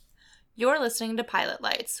You're listening to Pilot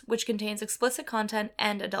Lights, which contains explicit content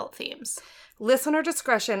and adult themes. Listener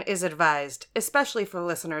discretion is advised, especially for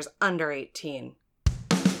listeners under 18.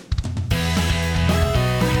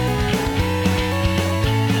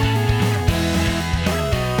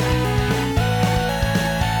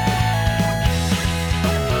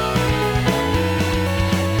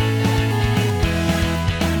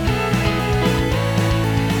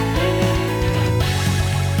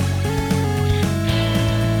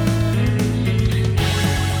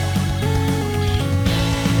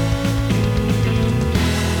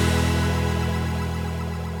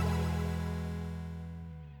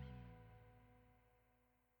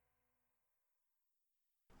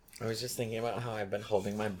 I was just thinking about how I've been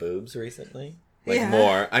holding my boobs recently.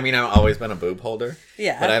 More. I mean, I've always been a boob holder.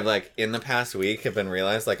 Yeah. But I've, in the past week, have been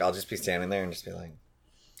realized, I'll just be standing there and just be like...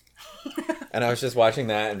 And I was just watching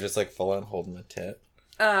that and just, full on holding the tit.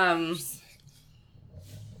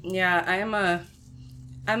 Yeah, I'm a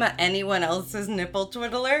anyone else's nipple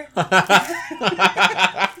twiddler. And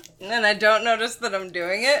I don't notice that I'm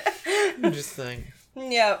doing it. I'm just like...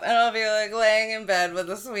 Yep, and I'll be laying in bed with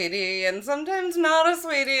a sweetie, and sometimes not a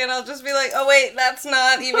sweetie, and I'll just be like, oh wait, that's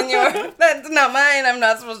not even yours, that's not mine, I'm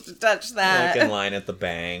not supposed to touch that. In line at the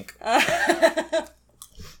bank.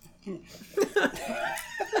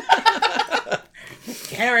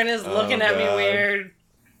 Karen is looking at me weird.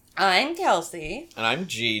 I'm Kelsey. And I'm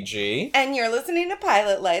Gigi. And you're listening to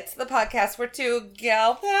Pilot Lights, the podcast where two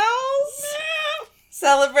gal pals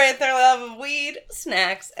celebrate their love of weed,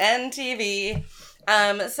 snacks, and TV.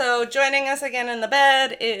 So joining us again in the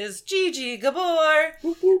bed is Gigi Gabor,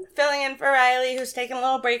 filling in for Riley, who's taking a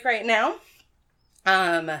little break right now.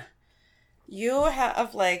 You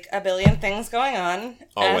have a billion things going on,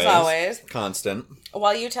 as always. Constant.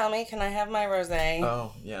 While you tell me, can I have my rosé?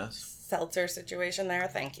 Oh, yes. Seltzer situation there?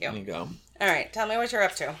 Thank you. There you go. All right, tell me what you're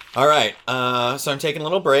up to. All right, so I'm taking a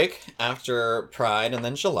little break after Pride and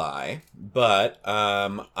then July, but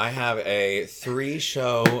I have a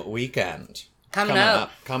 3-show weekend. Coming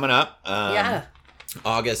up. Yeah.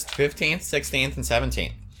 August 15th, 16th, and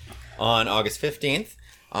 17th. On August 15th,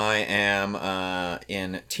 I am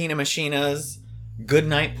in Tina Machina's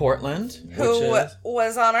Goodnight Portland. Who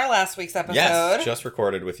was on our last week's episode. Yes, just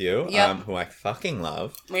recorded with you. Yep. Who I fucking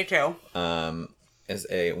love. Me too. Is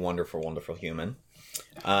a wonderful, wonderful human.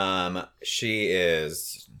 She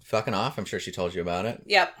is fucking off. I'm sure she told you about it.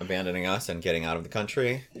 Yep. Abandoning us and getting out of the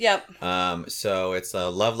country. Yep. So it's a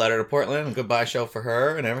love letter to Portland, a goodbye show for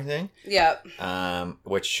her and everything. Yep.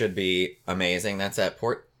 Which should be amazing. That's at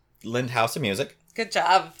Portland House of Music. Good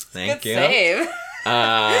job. Thank you. Save.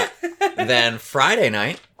 Then Friday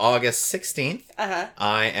night, August 16th,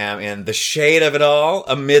 I am in the shade of it all,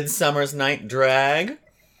 A Midsummer's Night Drag.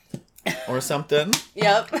 Or something.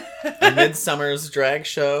 Yep. A Midsummer's Drag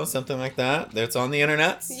Show, something like that. It's on the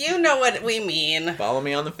internets. You know what we mean. Follow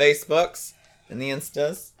me on the Facebooks and the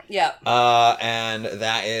Instas. Yep. And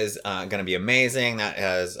that is going to be amazing.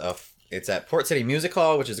 It's at Port City Music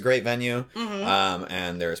Hall, which is a great venue. Mm-hmm.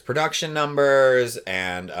 And there's production numbers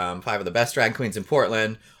and 5 of the best drag queens in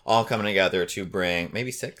Portland all coming together to bring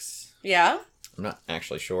maybe 6. Yeah. I'm not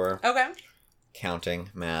actually sure. Okay. Counting,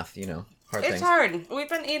 math, It's hard. We've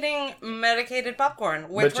been eating medicated popcorn,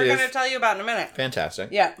 which we're going to tell you about in a minute. Fantastic.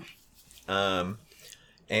 Yeah.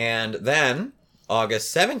 And then,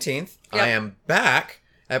 August 17th, I am back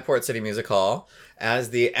at Port City Music Hall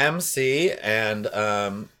as the MC and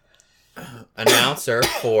announcer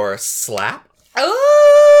for Slap.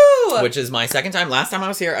 Ooh! Which is my second time. Last time I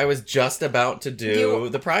was here, I was just about to do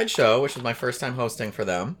the Pride show, which was my first time hosting for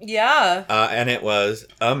them. Yeah. And it was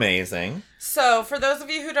amazing. So, for those of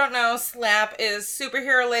you who don't know, Slap is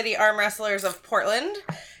Superhero Lady Arm Wrestlers of Portland.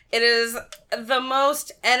 It is the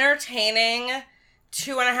most entertaining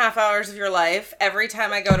 2.5 hours of your life every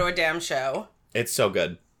time I go to a damn show. It's so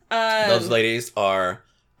good. Those ladies are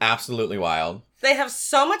absolutely wild. They have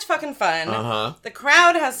so much fucking fun. Uh-huh. The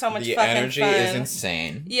crowd has so much fucking fun. The energy is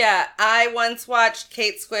insane. Yeah, I once watched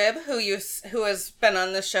Kate Squibb, who has been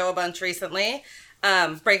on this show a bunch recently,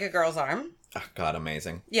 break a girl's arm. Oh, God,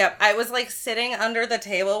 amazing. Yep, I was sitting under the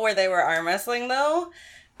table where they were arm wrestling though,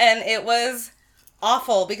 and it was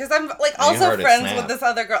awful because I'm also friends with this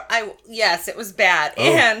other girl. Yes, it was bad. Oh.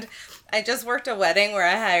 And I just worked a wedding where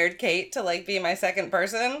I hired Kate to be my second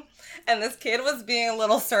person, and this kid was being a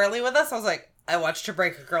little surly with us. I was like, I watched her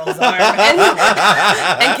break a girl's arm.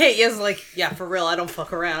 And Kate is like, yeah, for real, I don't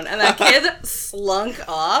fuck around. And that kid slunk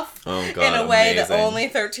off in a way that only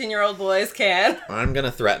 13-year-old boys can. I'm going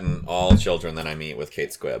to threaten all children that I meet with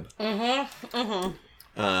Kate Squibb. Mm-hmm.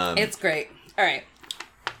 Mm-hmm. It's great. All right.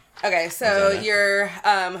 Okay, so you're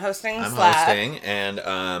hosting I'm Slap. hosting, and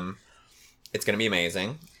It's going to be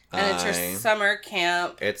amazing. And it's your summer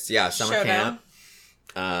camp. It's, summer showdown.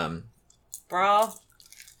 Camp. Brawl.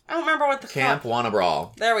 I don't remember what the Camp Wanna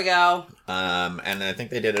Brawl. There we go. And I think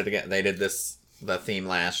they did it again. They did the theme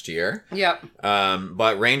last year. Yep.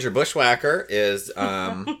 But Ranger Bushwhacker is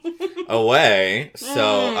away,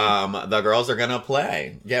 so the girls are gonna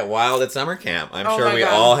get wild at summer camp. I'm sure we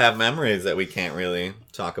all have memories that we can't really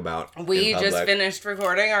talk about. We just finished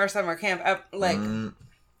recording our summer camp,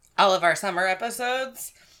 all of our summer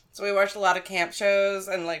episodes. So we watched a lot of camp shows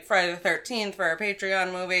and like Friday the 13th for our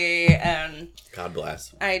Patreon movie, and God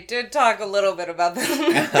bless. I did talk a little bit about them.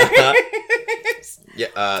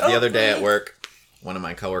 The other day at work, one of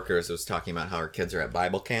my coworkers was talking about how her kids are at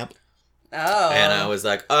Bible camp. Oh. And I was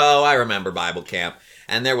like, oh, I remember Bible camp.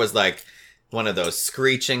 And there was like one of those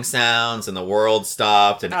screeching sounds and the world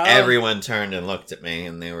stopped and everyone turned and looked at me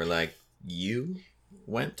and they were like, you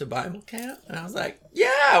went to Bible camp? And I was like,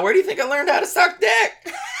 yeah, where do you think I learned how to suck dick?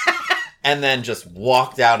 And then just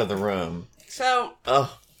walked out of the room. So,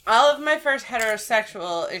 all of my first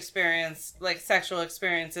heterosexual sexual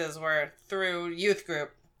experiences were through youth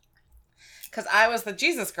group. Because I was the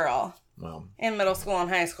Jesus girl in middle school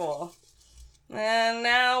and high school. And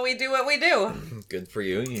now we do what we do. Good for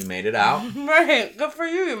you. You made it out. Right. Good for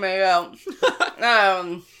you. You made it out.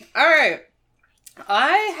 All right.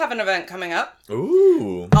 I have an event coming up.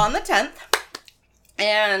 Ooh. On the 10th.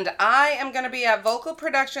 And I am going to be at Vocal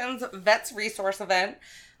Productions Vets Resource Event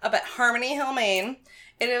up at Harmony Hill, Maine.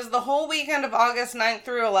 It is the whole weekend of August 9th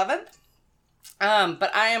through 11th.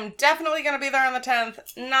 But I am definitely going to be there on the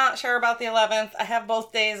 10th. Not sure about the 11th. I have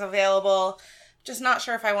both days available. Just not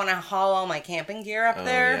sure if I want to haul all my camping gear up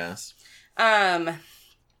there. Yes. I'm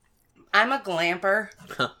a glamper.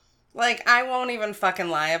 Like, I won't even fucking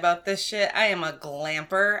lie about this shit. I am a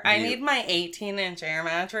glamper. I need my 18-inch air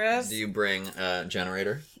mattress. Do you bring a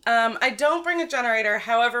generator? I don't bring a generator.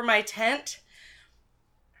 However, my tent...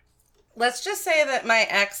 Let's just say that my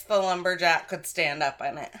ex, the lumberjack, could stand up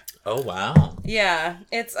in it. Oh, wow. Yeah.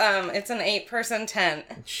 It's an 8-person tent.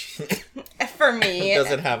 For me.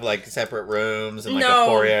 Does it have, like, separate rooms and, like, a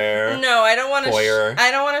foyer? No, I don't want to...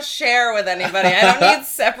 I don't want to share with anybody. I don't need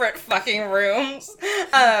separate fucking rooms.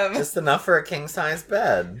 Just enough for a king-size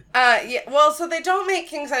bed. Yeah. Well, so they don't make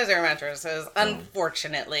king-size air mattresses,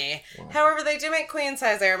 unfortunately. Wow. However, they do make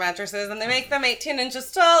queen-size air mattresses, and they make them 18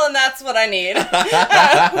 inches tall, and that's what I need.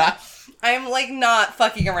 I'm, like, not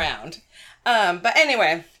fucking around. But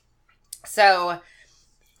anyway, so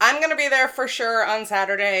I'm going to be there for sure on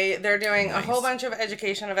Saturday. They're doing a whole bunch of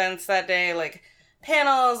education events that day, like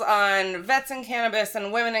panels on vets in cannabis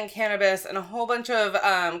and women in cannabis, and a whole bunch of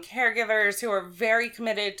caregivers who are very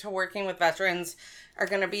committed to working with veterans are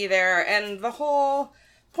going to be there. And the whole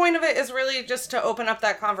point of it is really just to open up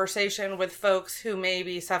that conversation with folks who may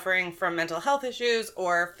be suffering from mental health issues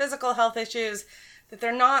or physical health issues that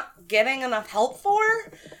they're not getting enough help for,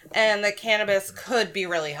 and that cannabis could be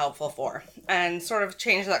really helpful for, and sort of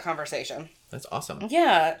change that conversation. That's awesome.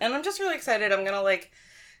 Yeah, and I'm just really excited. I'm gonna, like,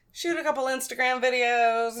 shoot a couple Instagram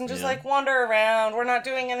videos and just, like, wander around. We're not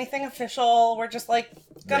doing anything official. We're just, like,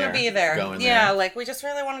 gonna be there. Yeah, like, we just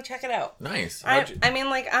really want to check it out. Nice. I mean,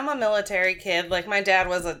 like, I'm a military kid. Like, my dad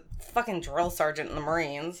was a fucking drill sergeant in the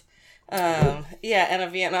Marines. Yeah, and a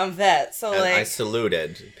Vietnam vet. So, and like, I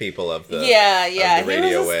saluted people of the yeah. Of the he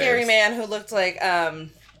radio was a scary waves. man who looked like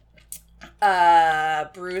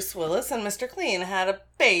Bruce Willis and Mr. Clean had a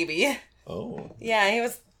baby. Oh, yeah, he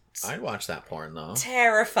was. I'd watch that porn though.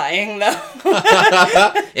 Terrifying though.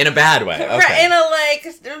 In a bad way. Okay. Right, in a like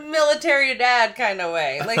military dad kind of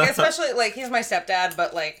way. Like especially like he's my stepdad,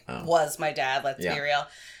 but like was my dad. Let's be real.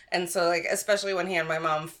 And so, like, especially when he and my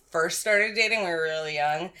mom first started dating, we were really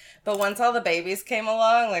young. But once all the babies came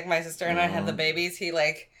along, like, my sister and I had the babies, he,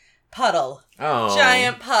 like, puddle. Oh.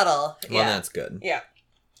 Giant puddle. Well, that's good. Yeah.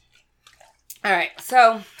 All right,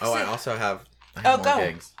 so... I also have more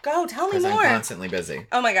gigs. Go, tell me more. I'm constantly busy.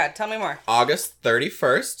 Oh, my God, tell me more. August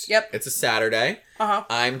 31st. Yep. It's a Saturday. Uh-huh.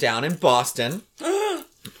 I'm down in Boston.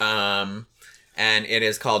 And it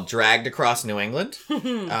is called Dragged Across New England.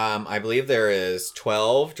 I believe there is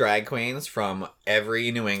 12 drag queens from every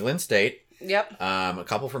New England state. Yep. A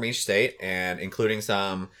couple from each state, and including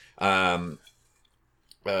some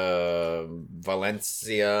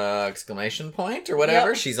Valencia exclamation point or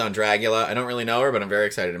whatever. Yep. She's on Dragula. I don't really know her, but I'm very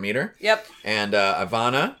excited to meet her. Yep. And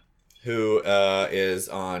Ivana, who is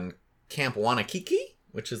on Camp Wanakiki,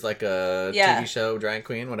 which is like a TV show, drag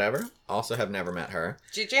queen, whatever. Also have never met her.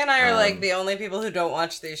 Gigi and I are like the only people who don't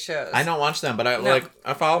watch these shows. I don't watch them, but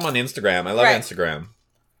I follow them on Instagram. I love Instagram.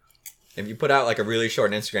 If you put out like a really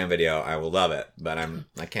short Instagram video, I will love it. But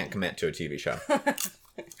I can't commit to a TV show.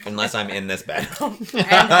 Unless I'm in this bed. and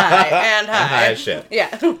high. High as shit.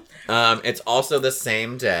 Yeah. It's also the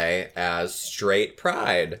same day as Straight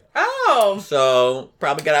Pride. Oh. So,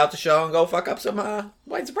 probably get out the show and go fuck up some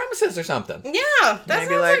white supremacists or something. Yeah, that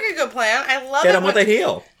sounds like a good plan. I love it. Hit them with a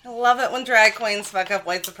heel. I love it when drag queens fuck up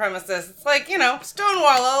white supremacists. It's like,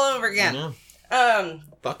 Stonewall all over again.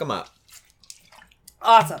 Fuck them up.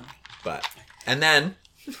 Awesome. And then...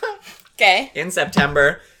 Okay. In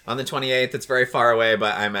September, on the 28th, it's very far away,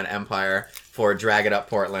 but I'm at Empire for Drag It Up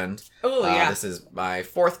Portland. Oh, yeah. This is my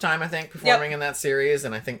 4th time, I think, performing in that series,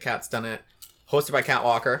 and I think Kat's done it, hosted by Kat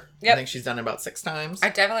Walker. Yep. I think she's done it about 6 times. I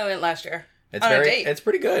definitely went last year. It's on a date. It's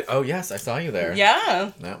pretty good. Oh, yes, I saw you there.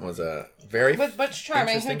 Yeah. That was a very with Butch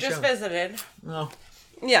Charming, who just visited. Oh.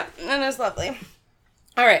 Yeah, and it's lovely.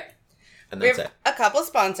 All right. And that's we have a couple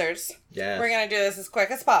sponsors. Yes. We're going to do this as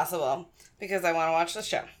quick as possible because I want to watch the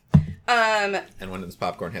show. And when this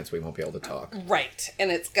popcorn hits, we won't be able to talk. Right.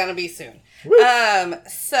 And it's going to be soon.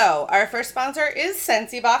 So, our first sponsor is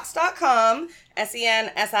Sensibox.com.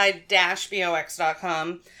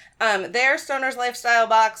 SENSI-BOX.com. Their Stoner's Lifestyle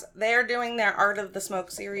Box. They're doing their Art of the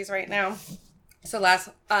Smoke series right now. So, last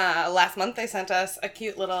month, they sent us a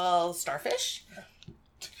cute little starfish.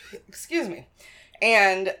 Excuse me.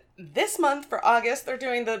 And this month, for August, they're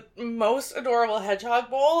doing the most adorable hedgehog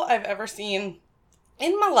bowl I've ever seen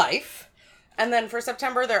in my life. And then for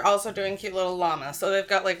September, they're also doing cute little llama. So they've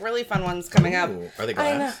got really fun ones coming up. Are they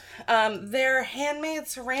glass? I know. They're handmade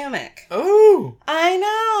ceramic. Oh. I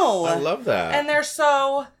know. I love that. And they're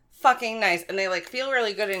so fucking nice. And they feel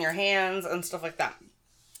really good in your hands and stuff like that.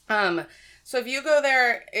 So if you go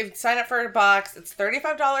there, sign up for a box, it's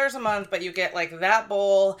 $35 a month, but you get that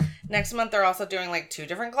bowl. Next month, they're also doing 2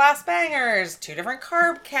 different glass bangers, 2 different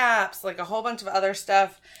carb caps, a whole bunch of other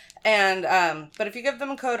stuff. And, but if you give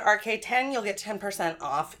them a code RK10, you'll get 10%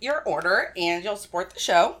 off your order and you'll support the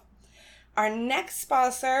show. Our next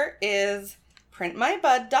sponsor is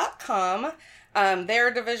printmybud.com. They're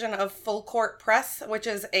a division of Full Court Press, which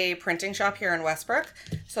is a printing shop here in Westbrook.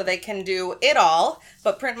 So they can do it all.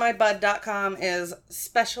 But printmybud.com is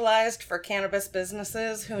specialized for cannabis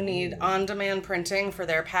businesses who need on-demand printing for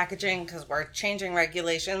their packaging because we're changing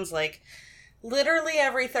regulations literally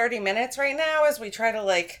every 30 minutes right now as we try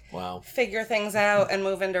to figure things out and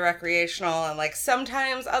move into recreational. And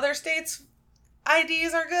sometimes other states'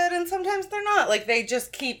 IDs are good and sometimes they're not. They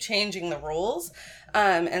just keep changing the rules.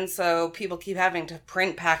 And so people keep having to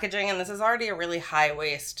print packaging, and this is already a really high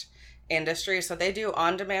waste industry. So they do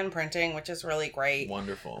on-demand printing, which is really great.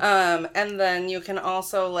 Wonderful. And then you can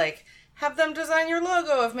also have them design your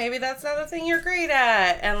logo if maybe that's not a thing you're great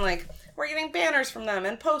at. And we're getting banners from them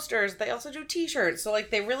and posters. They also do t-shirts. So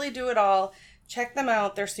they really do it all. Check them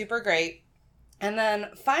out. They're super great. And then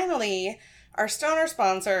finally, our stoner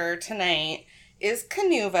sponsor tonight is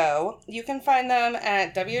Canuvo. You can find them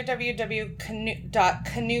at www.canuvo.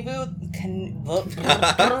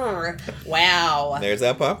 Wow. There's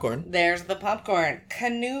that popcorn. There's the popcorn.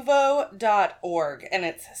 Canuvo.org. And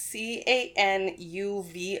it's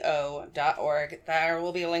CANUVO.org. There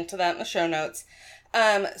will be a link to that in the show notes.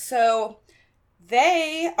 So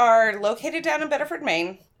they are located down in Bedford,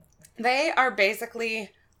 Maine. They are basically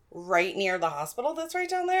right near the hospital that's right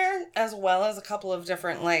down there, as well as a couple of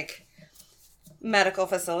different medical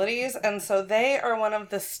facilities. And so they are one of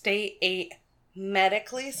the state 8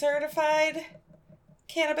 medically certified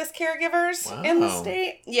cannabis caregivers in the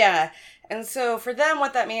state. Yeah. And so for them,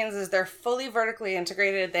 what that means is they're fully vertically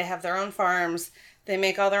integrated. They have their own farms. They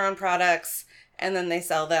make all their own products and then they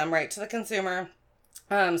sell them right to the consumer.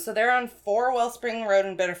 So they're on 4 Wellspring Road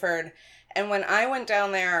in Biddeford. And when I went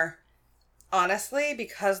down there, honestly,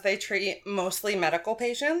 because they treat mostly medical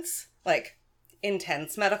patients,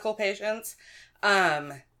 intense medical patients,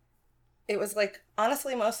 it was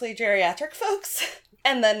honestly mostly geriatric folks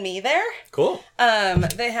and then me there. Cool.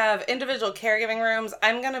 They have individual caregiving rooms.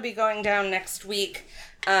 I'm going to be going down next week,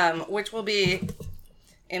 which will be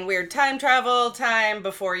in weird time travel time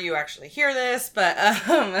before you actually hear this, but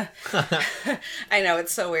I know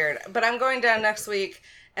it's so weird, but I'm going down next week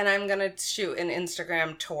and I'm going to shoot an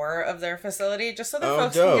Instagram tour of their facility just so that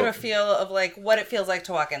folks can get a feel of what it feels like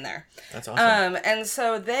to walk in there. That's awesome. And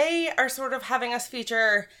so they are sort of having us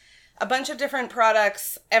feature a bunch of different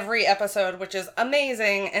products every episode, which is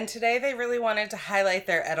amazing. And today they really wanted to highlight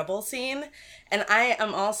their edible scene. And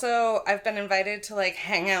I've been invited to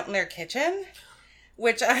hang out in their kitchen,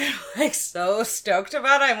 which I'm so stoked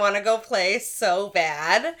about. I want to go play so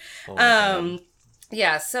bad.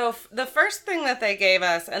 Yeah, so the first thing that they gave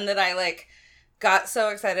us and that I got so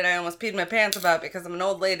excited I almost peed my pants about because I'm an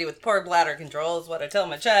old lady with poor bladder control is what I tell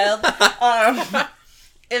my child.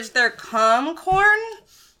 is their Calm Corn,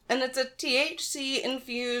 and it's a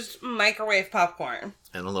THC-infused microwave popcorn.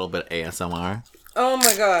 And a little bit ASMR. Oh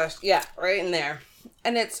my gosh. Yeah, right in there.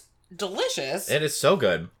 And it's delicious. It is so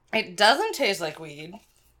good. It doesn't taste like weed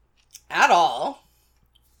at all.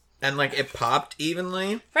 And, like, it popped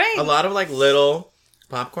evenly. Right. A lot of, like, little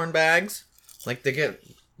popcorn bags, like,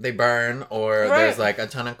 they burn, or there's, like, a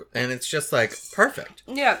ton of... And it's just, like, perfect.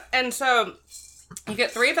 Yeah, and so you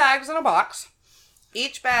get 3 bags in a box.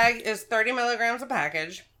 Each bag is 30 milligrams a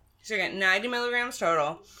package. So you get 90 milligrams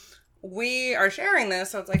total. We are sharing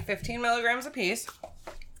this, so it's like 15 milligrams a piece,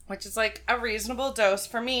 which is like a reasonable dose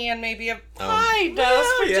for me and maybe a high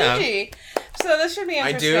dose for Gigi. So this should be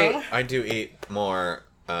interesting. I do eat more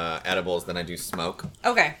edibles than I do smoke.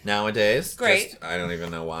 Okay. Nowadays. Great. I don't even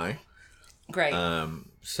know why. Great.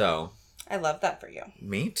 So. I love that for you.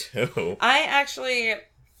 Me too. I actually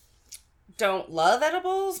don't love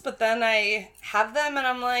edibles, but then I have them and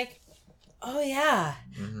I'm like, oh yeah.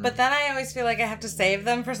 Mm-hmm. But then I always feel like I have to save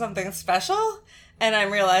them for something special. And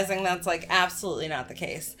I'm realizing that's like absolutely not the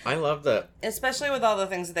case. I love that. Especially with all the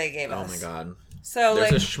things that they gave us. Oh my God. So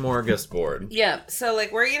there's a smorgasbord. Yeah. So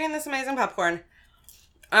like we're eating this amazing popcorn.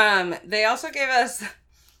 They also gave us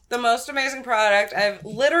the most amazing product I've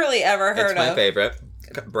literally ever heard of. It's my favorite.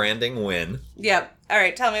 Branding win. Yep. All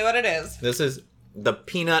right. Tell me what it is. This is the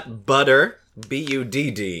peanut butter. Budder.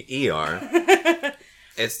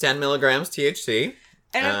 It's 10 milligrams THC.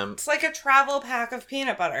 And it's like a travel pack of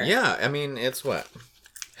peanut butter. Yeah, I mean, it's what?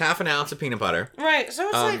 Half an ounce of peanut butter. Right, so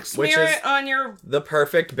it's like smear it on your... The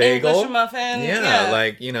perfect bagel. English muffin. Yeah,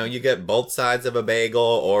 like, you get both sides of a bagel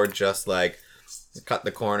or just like cut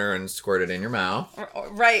the corner and squirt it in your mouth.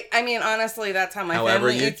 Right, I mean, honestly, that's how my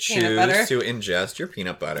family eats peanut butter. However you choose to ingest your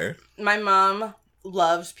peanut butter. My mom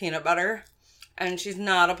loves peanut butter, and she's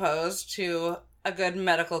not opposed to a good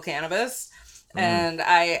medical cannabis. And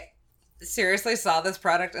I seriously saw this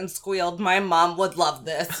product and squealed, my mom would love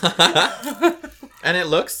this. And it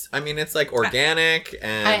looks, I mean, it's like organic.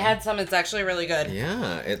 And I had some, it's actually really good.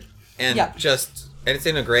 Yeah. And it's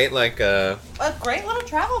in a great, like, a great little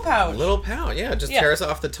travel pouch. Yeah. Just tears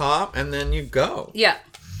off the top and then you go. Yeah.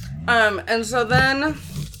 And so then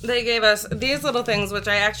they gave us these little things, which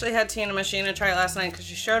I actually had Tina Machina try last night because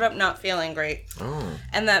she showed up not feeling great. Oh.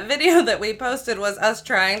 And that video that we posted was us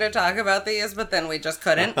trying to talk about these, but then we just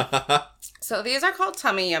couldn't. So these are called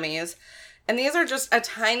Tummy Yummies. And these are just a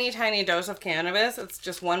tiny, tiny dose of cannabis. It's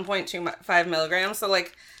just 1.25 milligrams. So,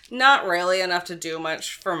 like, not really enough to do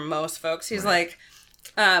much for most folks. He's like...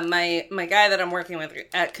 my guy that I'm working with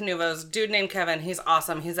at Canuvo's, dude named Kevin, he's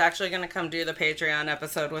awesome. He's actually going to come do the Patreon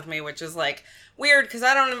episode with me, which is like weird because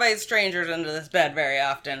I don't invite strangers into this bed very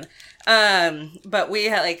often. But we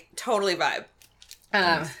had like totally vibe.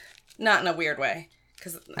 Not in a weird way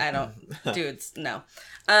because I don't, dudes, no.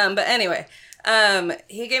 But anyway,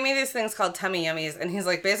 he gave me these things called Tummy Yummies, and he's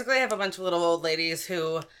like, basically I have a bunch of little old ladies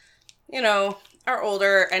who, are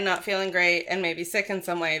older and not feeling great and maybe sick in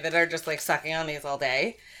some way that are just like sucking on these all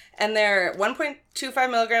day. And they're 1.25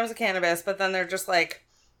 milligrams of cannabis, but then they're just like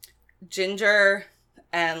ginger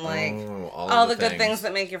and like all the good things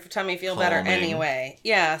that make your tummy feel better anyway.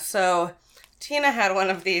 Yeah, so Tina had one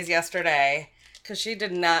of these yesterday because she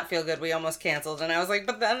did not feel good. We almost canceled. And I was like,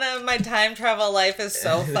 but then my time travel life is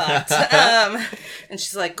so fucked. And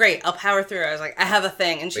she's like, great, I'll power through. I was like, I have a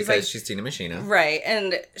thing. And she's because like... she's Tina Machina. Right.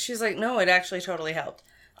 And she's like, no, it actually totally helped.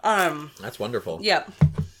 That's wonderful. Yep.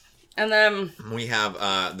 And then... we have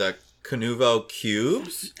the Canuvo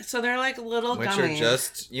Cubes. So they're like little gummies. Which are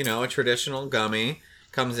just, a traditional gummy.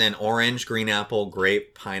 Comes in orange, green apple,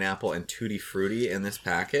 grape, pineapple, and tutti frutti in this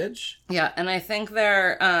package. Yeah, and I think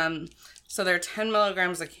they're... So they're 10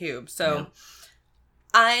 milligrams a cube. So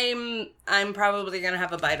I'm probably going to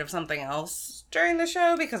have a bite of something else during the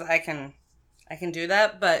show because I can do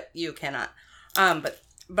that, but you cannot. But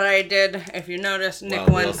I did, if you notice, nick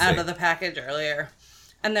one out of the package earlier.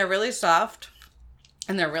 And they're really soft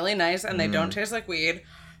and they're really nice and they don't taste like weed.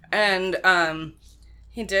 And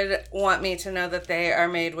he did want me to know that they are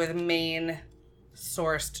made with Maine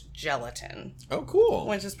sourced gelatin. Oh, cool.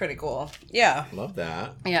 Which is pretty cool. Yeah. Love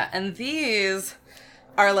that. Yeah, and these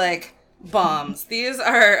are like bombs. These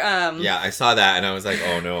are yeah, I saw that and I was like,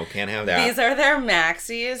 oh no, can't have that. These are their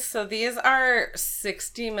maxis. So these are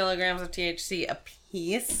 60 milligrams of THC a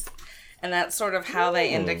piece. And that's sort of how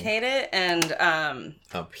they indicate it. And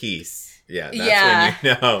a piece. Yeah, that's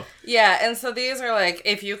when you know. Yeah, and so these are like,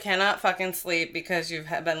 if you cannot fucking sleep because you've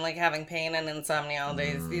been like having pain and insomnia all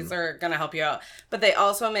days, these are going to help you out. But they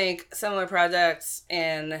also make similar products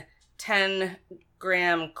in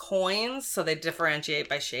 10-gram coins, so they differentiate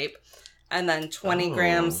by shape. and then 20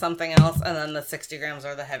 grams something else, and then the 60 grams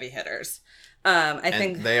are the heavy hitters. I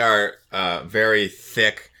think they are very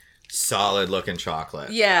thick, solid-looking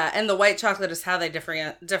chocolate. Yeah, and the white chocolate is how they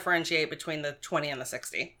differentiate between the 20 and the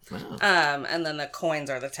 60. Oh. And then the coins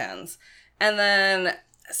are the 10s. And then,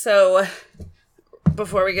 so,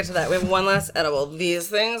 before we get to that, we have one last edible. These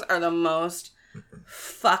things are the most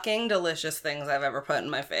fucking delicious things I've ever put in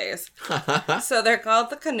my face. So they're called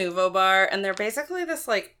the Canuvo Bar, and they're basically this,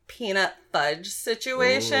 like, peanut fudge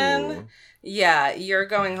situation. Ooh. Yeah, you're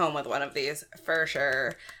going home with one of these, for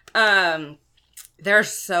sure. They're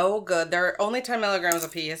so good. They're only 10 milligrams a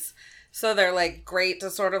piece. So they're, like, great to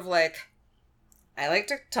sort of, like... I like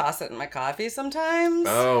to toss it in my coffee sometimes.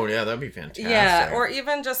 Oh, yeah, that'd be fantastic. Yeah, or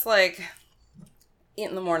even just, like, eat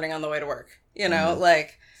in the morning on the way to work. You know,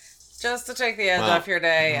 like, just to take the edge off your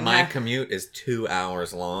day. And my commute is 2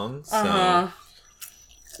 hours long, so...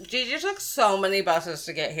 Gigi took so many buses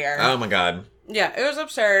to get here. Oh, my God. Yeah, it was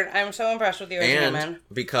absurd. I'm so impressed with you as a human. And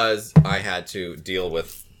because I had to deal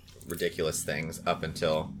with ridiculous things up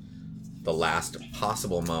until the last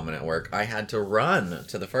possible moment at work, I had to run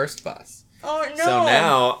to the first bus. Oh, no. So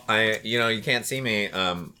now, you can't see me,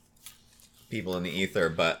 people in the ether,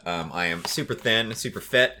 but I am super thin, super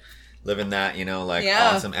fit, living that,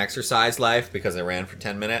 awesome exercise life because I ran for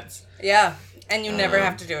 10 minutes. Yeah, and you never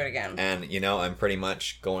have to do it again. And, I'm pretty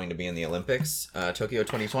much going to be in the Olympics, Tokyo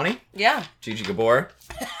 2020. Yeah. Gigi Gabor.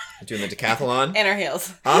 Doing the decathlon. And her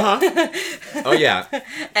heels. Uh-huh. Oh, yeah.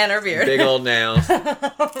 And her beard. Big old nails.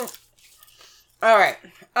 All right.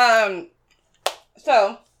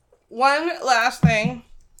 So, one last thing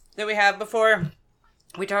that we have before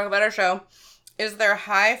we talk about our show is their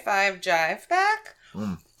High Five Jive Pack.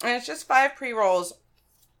 And it's just 5 pre-rolls,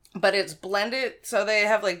 but it's blended. So they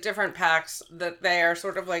have, like, different packs that they are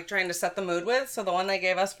sort of, like, trying to set the mood with. So the one they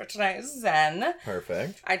gave us for tonight is Zen.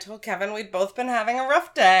 Perfect. I told Kevin we'd both been having a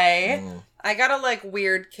rough day. I got a, like,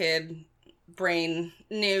 weird kid brain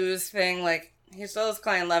news thing. Like, he still has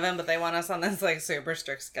Klein Levin, but they want us on this, like, super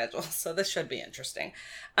strict schedule. So this should be interesting.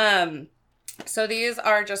 So these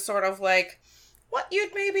are just sort of, like, what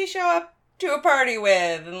you'd maybe show up to a party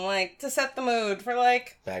with, and, like, to set the mood for,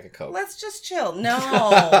 like... Bag of Coke. Let's just chill.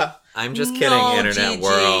 No. I'm just kidding, internet Gigi.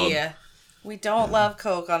 world. We don't love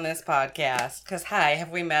Coke on this podcast, because, hi, have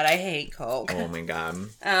we met? I hate Coke. Oh, my God.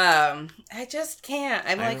 I just can't.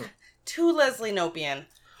 I'm like, too Leslie Nopian.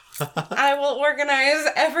 I will organize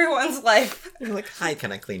everyone's life. You're like, hi,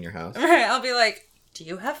 can I clean your house? Right, I'll be like, do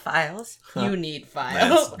you have files? You need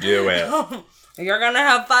files. Let's do it. You're gonna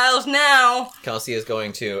have files now. Kelsey is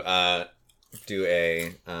going to do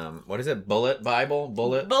a, what is it? Bullet Bible?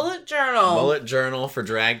 Bullet journal. Bullet journal for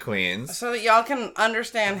drag queens. So that y'all can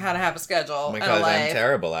understand how to have a schedule. Because I'm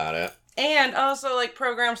terrible at it. And also, like,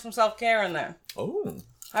 program some self-care in there. Oh.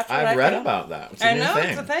 I've read about that. It's a new thing.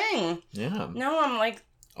 It's a thing. Yeah. No, I'm like...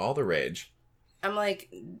 All the rage. I'm like,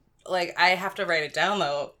 I have to write it down,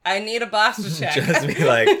 though. I need a box to check. Just be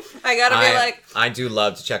like... I gotta be like... I do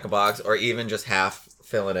love to check a box, or even just half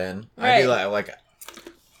fill it in. Right. I do like...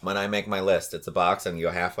 When I make my list, it's a box and you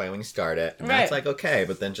go halfway when you start it. And that's like, okay,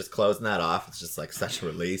 but then just closing that off, it's just like such a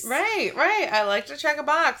release. Right. I like to check a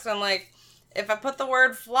box. And like, if I put the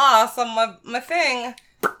word floss on my thing,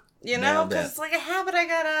 because it's like a habit I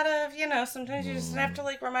got out of, sometimes you just have to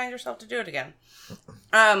like remind yourself to do it again.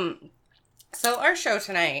 So our show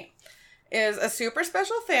tonight is a super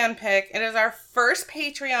special fan pick. It is our first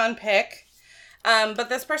Patreon pick. But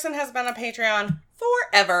this person has been a Patreon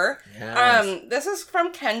forever. Yes. This is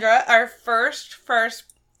from Kendra, our first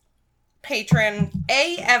patron,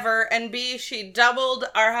 A, ever, and B, she doubled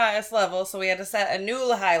our highest level, so we had to set a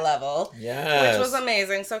new high level. Yes. Which was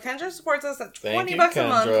amazing. So Kendra supports us at $20 a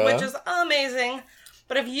month, which is amazing.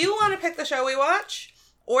 But if you want to pick the show we watch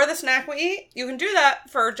or the snack we eat, you can do that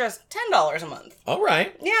for just $10 a month. All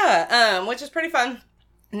right. Yeah, which is pretty fun.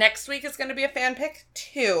 Next week is going to be a fan pick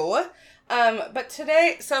too. But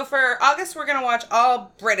today, so for August, we're going to watch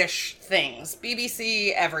all British things.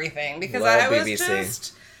 BBC, everything. Because I was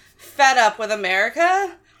just fed up with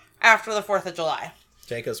America after the 4th of July.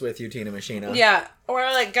 Take us with you, Tina Machina. Yeah, we're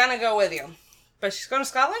like gonna go with you. But she's going to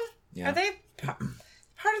Scotland? Yeah. Are they part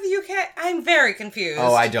of the UK? I'm very confused.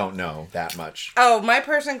 Oh, I don't know that much. Oh, my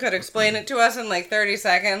person could explain it to us in like 30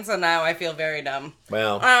 seconds, and now I feel very dumb.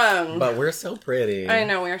 Well, but we're so pretty. I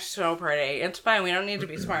know, we're so pretty. It's fine, we don't need to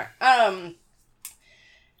be smart.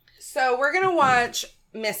 So we're gonna watch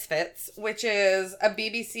Misfits, which is a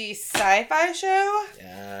BBC sci-fi show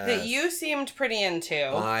that you seemed pretty into.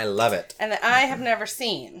 I love it. And that I have never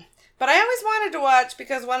seen. But I always wanted to watch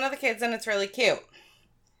because one of the kids in it's really cute.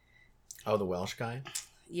 Oh, the Welsh guy?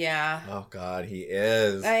 Yeah. Oh, God, he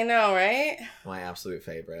is. I know, right? My absolute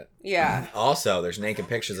favorite. Yeah. Also, there's naked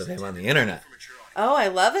pictures of him on the internet. Oh, I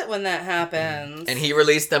love it when that happens. And he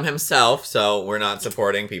released them himself, so we're not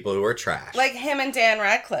supporting people who are trash. Like him and Dan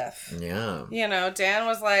Radcliffe. Yeah. You know, Dan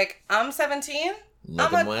was like, I'm 17.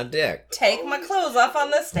 Look at my dick. Take my clothes off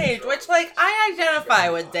on the stage, which, like, I identify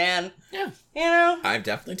with Dan. Yeah. You know? I've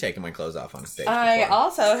definitely taken my clothes off on stage I before.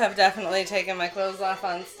 also have definitely taken my clothes off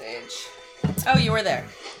on stage. Oh, you were there.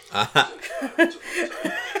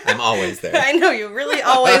 I'm always there. I know, you really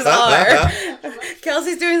always are.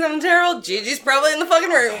 Kelsey's doing something terrible. Gigi's probably in the fucking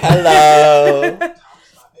room. Hello.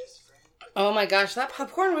 Oh my gosh, that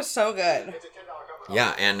popcorn was so good.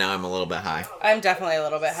 Yeah, and now I'm a little bit high. I'm definitely a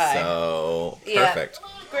little bit high. So, perfect. Yeah.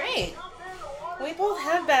 Great. We both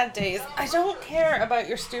had bad days. I don't care about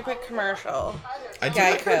your stupid commercial. I do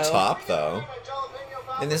like her top, though.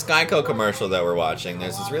 In this Geico commercial that we're watching,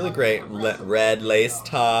 there's this really great red lace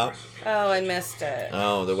top. Oh, I missed it.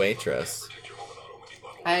 Oh, the waitress.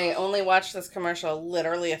 I only watch this commercial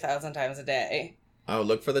literally 1,000 times a day. Oh,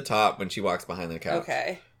 look for the top when she walks behind the couch.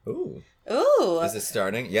 Okay. Ooh. Ooh. Is it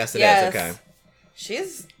starting? Yes, it is. Okay.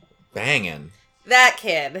 She's banging. That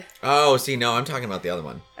kid. Oh, see, no, I'm talking about the other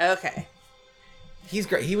one. Okay. He's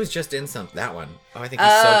great. He was just in that one. Oh, I think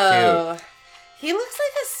he's so cute. He looks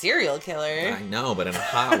like a serial killer. I know, but in a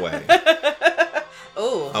hot way.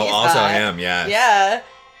 Oh, also hot. him, yeah. Yeah.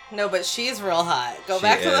 No, but she's real hot. Go she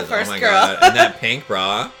back to is. the first oh my girl. God. And that pink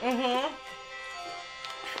bra. Mm-hmm.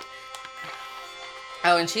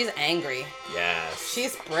 Oh, and she's angry. Yes.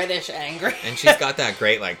 She's British angry. And she's got that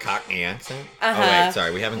great, like, Cockney accent. Uh-huh. Oh, wait,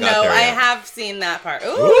 sorry, we haven't got there No, I yet. have seen that part.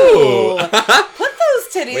 Ooh. Put those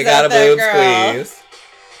titties we got out a there, boob girl. squeeze.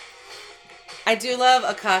 I do love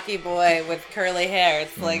a cocky boy with curly hair.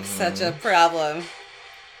 It's like such a problem. This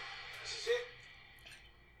is it.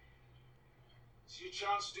 It's your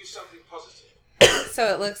chance to do something positive. So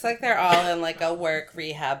it looks like they're all in like a work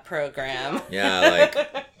rehab program. Yeah, like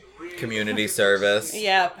community service.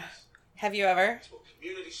 Yep. Have you ever? That's what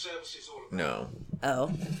community service is all about. No.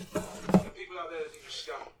 Oh. There are people out there that think you're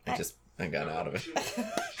scum. I got out of it.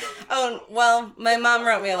 Oh, well, my mom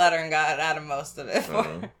wrote me a letter and got out of most of it for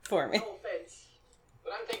me. No offense,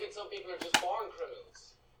 but I'm thinking some people are just born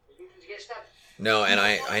criminals. You get stabbed. No, and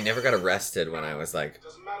I never got arrested when I was like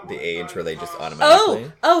the age where they just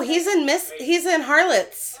automatically. Oh, he's in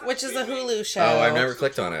Harlots, which is a Hulu show. Oh, I've never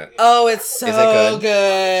clicked on it. Oh, it's so Is it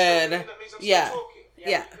good. Yeah. You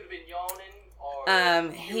could have been yawning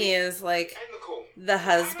or... He is like the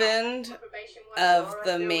husband of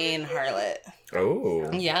the main harlot. Oh.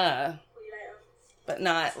 Yeah. But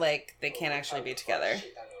not like they can't actually be together.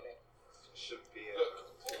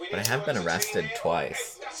 But I have been arrested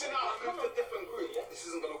twice.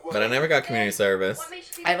 But I never got community service.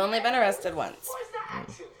 I've only been arrested once.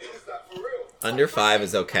 Under 5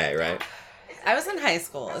 is okay, right? I was in high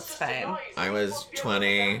school. It's fine. I was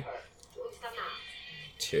 22,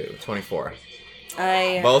 24.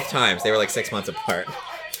 I Both times. They were like 6 months apart.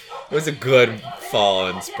 It was a good fall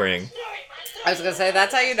and spring. was gonna say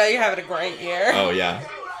that's how you know you're having a great year. Oh, yeah.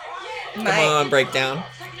 Come My- on, breakdown.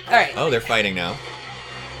 All right. Oh, they're fighting now.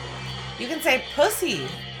 You can say pussy.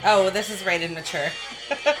 Oh, this is rated mature.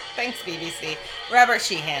 Thanks, BBC. Robert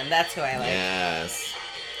Sheehan. That's who I like. Yes.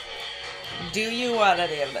 Do you want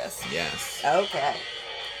any of this? Yes. Okay.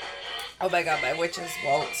 Oh my god, my witches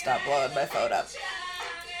won't stop blowing my phone up.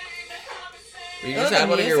 You just the had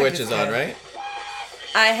one of your music is witches on, good. right?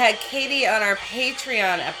 I had Katie on our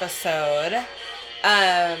Patreon episode.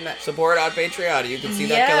 Support on Patreon. You can see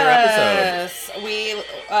that killer episode. Yes. We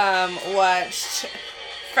watched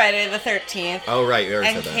Friday the 13th. Oh, right. We already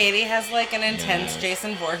And said that. Katie has like an intense Yes.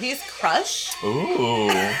 Jason Voorhees crush. Ooh.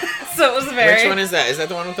 So it was very... Which one is that? Is that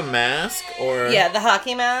the one with the mask? Or Yeah, the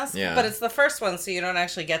hockey mask. Yeah. But it's the first one, so you don't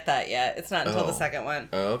actually get that yet. It's not until the Oh. second one.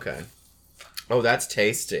 Oh, okay. Oh, that's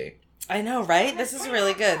tasty. I know, right? This is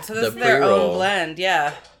really good. So this The is their pre-roll. own blend,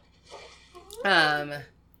 yeah.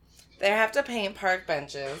 They have to paint park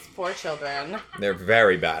benches for children. They're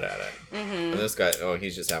very bad at it. Mm-hmm. And this guy, oh,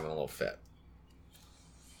 he's just having a little fit.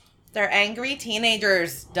 They're angry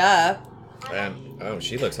teenagers. Duh. And oh,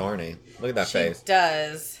 she looks horny. Look at that She face.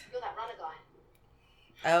 does. You're that runner guy.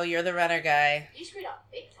 Oh, you're the runner guy. You screwed up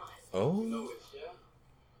big time. Oh.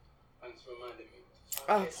 Thanks for reminding me.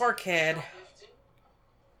 Oh, poor kid. I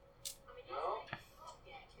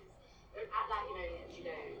mean, act like you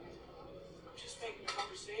know. I'm just making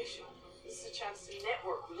conversation. This is a chance to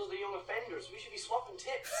network with other young offenders. We should be swapping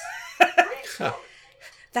tips. Brainstorm.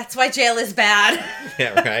 That's why jail is bad.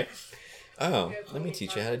 Yeah, right? Oh, let me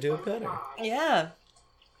teach you how to do it better. Yeah.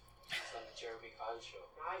 It's on the Jeremy Kyle show.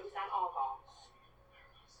 Right, was that Argyle?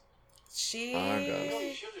 She... No,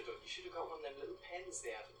 you should have done. You should have got one of them little pens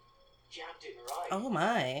there and jabbed it in her eye. Oh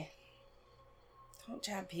my. Don't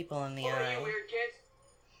jab people in the What are eye. you, weird kid?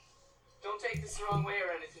 Don't take this the wrong way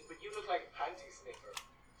or anything, but you look like a panty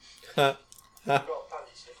sniffer. You're a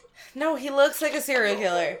panty sniffer. No, he looks like a serial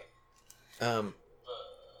killer.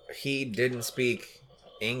 He didn't speak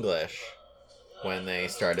English when they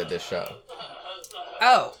started this show.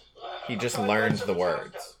 Oh. He just learned the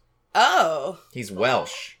words. Oh. He's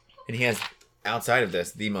Welsh, and he has, outside of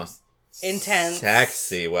this, the most intense,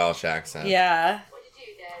 sexy Welsh accent. Yeah.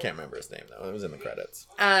 Can't remember his name though. It was in the credits.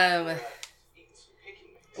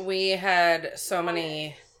 We had so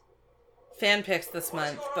many fan picks this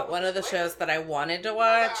month, but one of the shows that I wanted to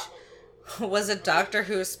watch was a Doctor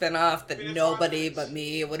Who spinoff that nobody but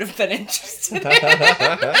me would have been interested in. How'd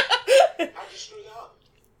you screw that up?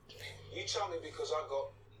 You tell me because I got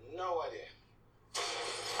no idea.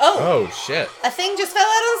 Oh, shit. A thing just fell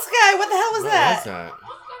out of the sky. What the hell was that? What was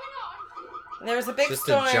that? There was a big Just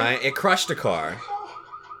storm. a giant... It crushed a car.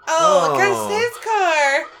 Oh, it crushed his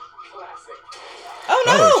car. Oh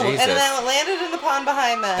no! Oh, Jesus. And then it landed in the pond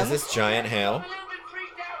behind them. Is this giant hail?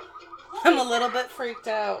 I'm a little bit freaked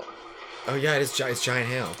out. Oh yeah, it's giant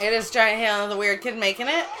hail. It is giant hail. The weird kid making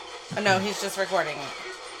it? Oh no, he's just recording it.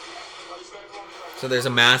 So there's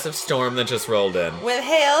a massive storm that just rolled in. With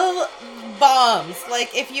hail bombs.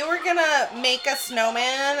 Like, if you were gonna make a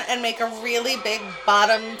snowman and make a really big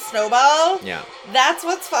bottom snowball, Yeah. that's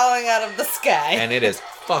what's falling out of the sky. And it is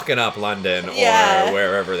fucking up London Yeah. or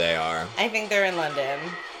wherever they are. I think they're in London.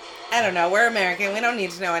 I don't know. We're American. We don't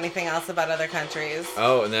need to know anything else about other countries.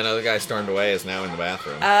 Oh, and then other guy stormed away is now in the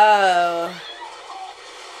bathroom. Oh.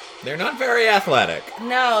 They're not very athletic.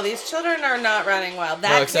 No, these children are not running well.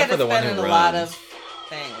 That Well, except kid for the has one been who in a lot runs. of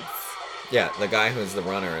things. Yeah, the guy who's the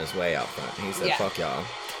runner is way out front. He said, Yeah. fuck y'all.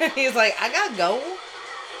 He's like, I gotta go.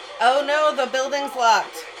 Oh no, the building's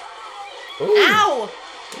locked. Ooh, Ow!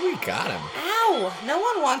 we got him. Ow! No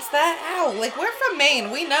one wants that. Ow! Like, we're from Maine.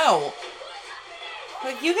 We know.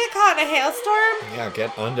 Like, you get caught in a hailstorm? Yeah,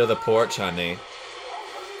 get under the porch, honey.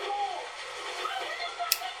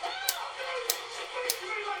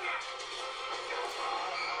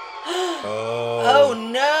 Oh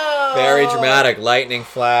no! Very dramatic. Lightning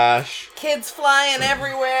flash. Kids flying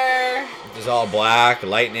everywhere. It's all black.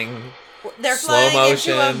 Lightning. They're Slow flying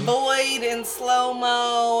into a motion. void in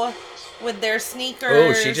slow-mo with their sneakers.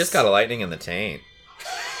 Oh, she just got a lightning in the taint.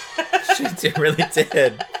 Really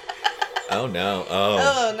did. Oh no.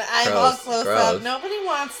 Oh, I'm all Gross, close gross. up. Nobody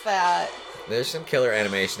wants that. There's some killer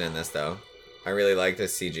animation in this, though. I really like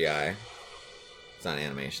this CGI. It's not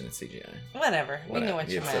animation, it's CGI. Whatever. We knew Whatever. what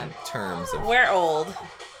you It's meant. in terms of... We're old.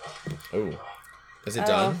 Ooh. Is it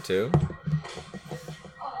done, too?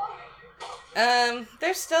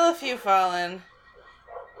 There's still a few fallen.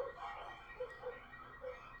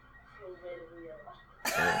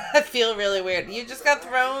 I feel really weird. You just got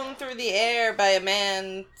thrown through the air by a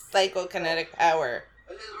man's psychokinetic power.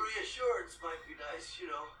 A little reassurance might be nice, you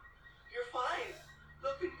know. You're fine.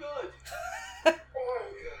 Looking good.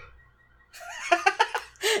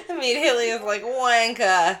 Immediately is like,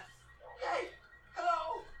 wanka. Hey,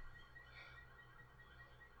 hello.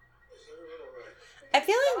 I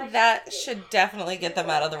feel like that should definitely get them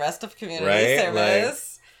out of the rest of community Right,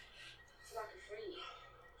 service.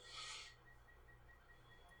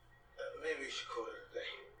 Maybe we should call it a day.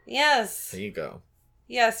 Yes. There you go.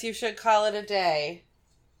 Yes, you should call it a day.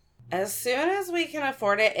 As soon as we can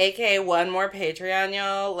afford it, aka one more Patreon,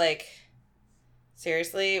 y'all, like,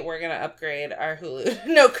 seriously, we're gonna upgrade our Hulu to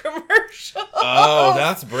no commercial. Oh,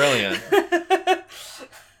 that's brilliant.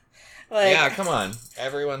 Like, Yeah, come on.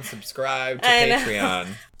 Everyone subscribe to I know. Patreon.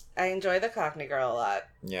 I enjoy the Cockney girl a lot.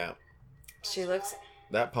 Yeah. She looks,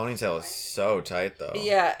 That ponytail is so tight, though.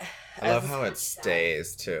 yeah. I love how it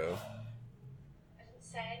stays, too. I didn't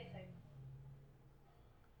say anything.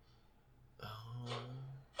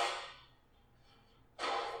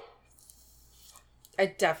 I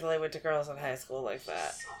definitely went to girls in high school like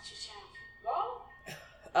that. Such a champ.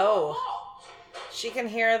 Oh. She can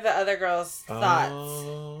hear the other girls' thoughts.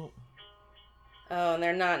 Oh. Oh, and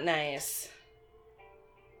they're not nice.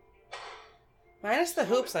 Minus the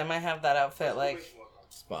hoops, I might have that outfit, like...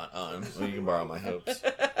 Spot on. Well, you can borrow my hopes. He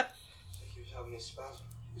was having a spasm.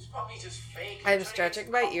 It's probably just fake. I'm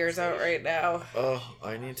stretching my ears out right now. Oh,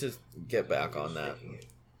 I need to get back on that.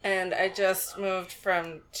 And I just moved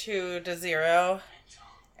from 2 to 0.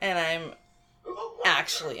 And I'm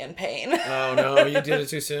actually in pain. Oh, no, you did it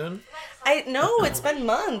too soon? I know, it's been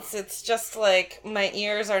months. It's just like my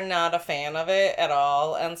ears are not a fan of it at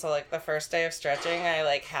all. And so like the first day of stretching, I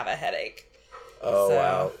like have a headache. Oh, So,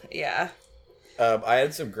 wow. yeah. I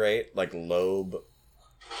had some great, like, lobe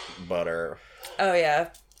butter. Oh, yeah.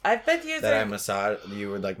 I've been using... That you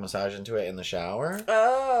would, like, massage into it in the shower.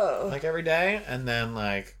 Oh. Like, every day. And then,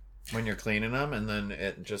 like, when you're cleaning them, and then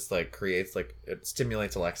it just, like, creates, like, it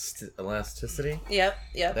stimulates elasticity. Yep.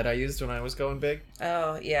 That I used when I was going big.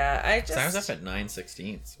 Oh, yeah. I was up at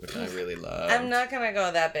 9/16, which I really love. I'm not gonna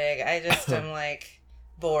go that big. I just am, like,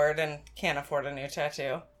 bored and can't afford a new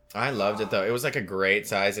tattoo. I loved it, though. It was, like, a great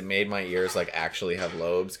size. It made my ears, like, actually have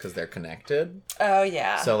lobes because they're connected. Oh,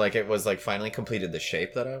 yeah. So, like, it was, like, finally completed the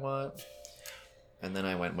shape that I want. And then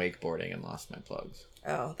I went wakeboarding and lost my plugs.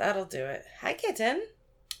 Oh, that'll do it. Hi, kitten.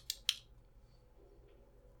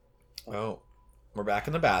 Oh, we're back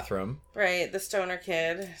in the bathroom. Right, the stoner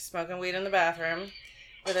kid smoking weed in the bathroom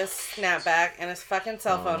with his snapback and his fucking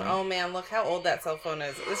cell phone. Oh, man, look how old that cell phone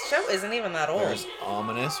is. This show isn't even that old. There's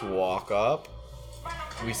ominous walk up.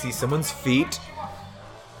 We see someone's feet.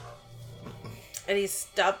 And he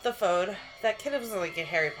stopped the phone. That kid was like a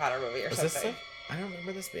Harry Potter movie or something. I don't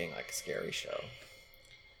remember this being like a scary show.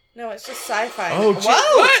 No, it's just sci-fi. Oh,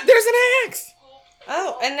 whoa! What? There's an axe!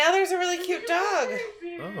 Oh, and now there's a really cute dog.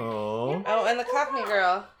 Oh. Oh, and the Cockney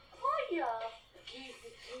girl. Oh,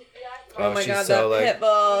 Oh my she's god, so, that like... pit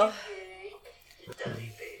bull.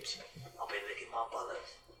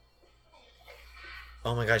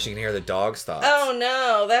 Oh my gosh, you can hear the dog's thoughts. Oh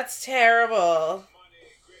no, that's terrible.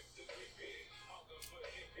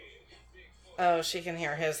 Oh, she can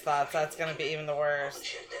hear his thoughts. That's gonna be even the worst.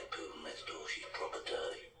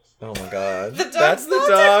 Oh my god. The dog's That's the thoughts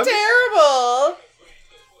dog. are terrible.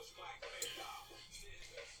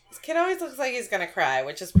 This kid always looks like he's gonna cry,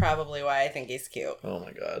 which is probably why I think he's cute. Oh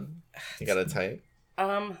my god. You got a type?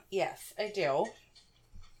 Yes, I do.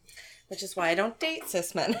 Which is why I don't date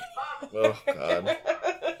cis men. Oh god.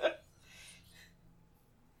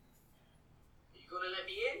 You gonna let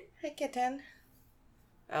me in? Hi, kitten.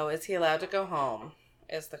 Oh, is he allowed to go home?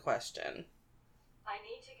 Is the question. I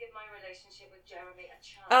need to give my relationship with Jeremy a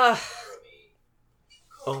chance. Ugh.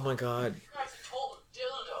 Oh my god. That's a total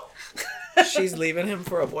dildo. She's leaving him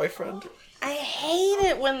for a boyfriend? I hate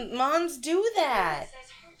it when moms do that.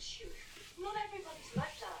 Says hurts you. Not everybody's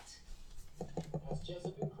like that. Has Jessica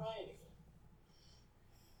been crying again?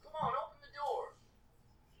 Come on, open the door.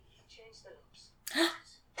 Change the looks.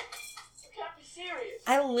 You can't be serious.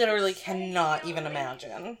 I literally cannot even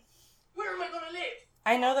imagine. Where am I gonna live?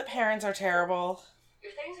 I know that parents are terrible,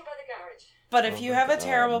 Your things are by the garage. but if Oh you my have a God.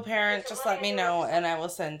 terrible parent, just let me know and I will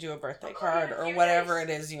send you a birthday card or whatever it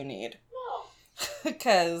is you need. Mom,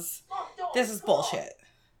 Because Mom, don't. this is bullshit.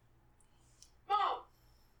 Mom,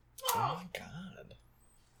 Oh Mom. my god.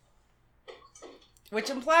 Which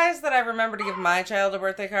implies that I remember to give my child a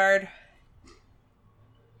birthday card.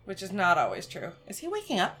 Which is not always true. Is he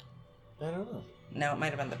waking up? I don't know. No, it might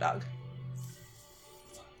have been the dog.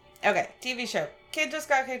 Okay, TV show. Kid just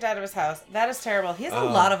got kicked out of his house. That is terrible. He has a Oh.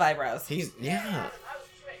 lot of eyebrows. Yeah. How's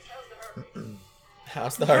Twix?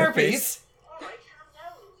 How's the herpes? How's the herpes? All right, calm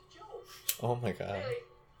down. It's a joke. Oh my god. Really?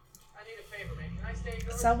 I need a favor, man. Can I stay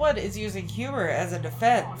indoors? Someone is using humor as a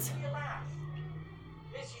defense. Give me a laugh.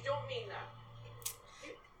 Liz, you don't mean that.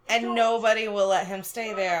 You And don't. nobody will let him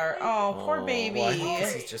stay there. Oh, poor baby. Well, I think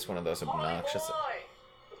this is just one of those obnoxious... Why?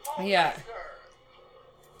 The Paul Yeah. Richter.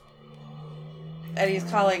 And he's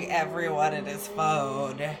calling everyone in his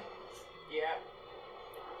phone. Yeah.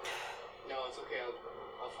 No, it's okay.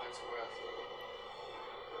 I'll find somewhere else.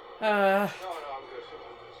 No,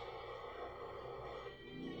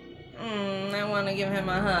 I'm good. I want to give him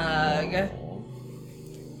a hug.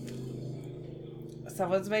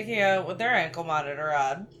 Someone's making out with their ankle monitor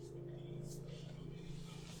on.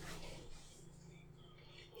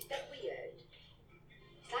 Is that weird?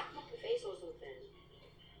 Slap him off the face or something.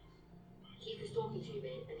 Keith was talking to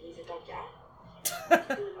me and he's a dodger. It's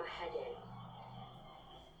doing my head in.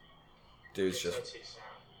 Dude's just...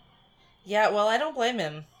 Yeah, well, I don't blame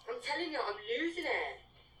him. I'm telling you, I'm losing it.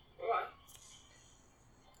 Alright.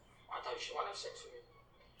 I don't want to have sex with you.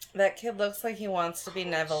 That kid looks like he wants to be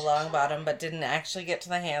Neville Longbottom, but didn't actually get to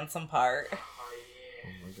the handsome part. Oh,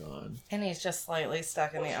 yeah. Oh my god. And he's just slightly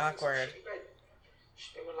stuck in the awkward.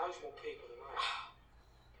 She's been with loads more people than I have.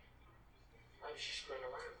 Maybe she's screwing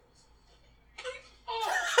around.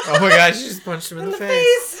 Oh my god, she just punched him in the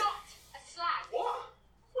face. Not a slag. What?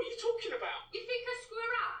 What are you talking about? You think I screw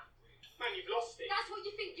around? Man, you've lost it. That's what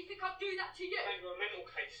you think. You think I'd do that to you? Man, you're a mental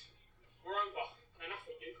case. We're over. Enough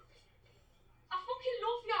of you. I fucking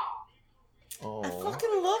love ya. Oh. I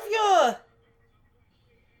fucking love ya!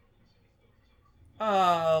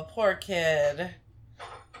 Oh, poor kid.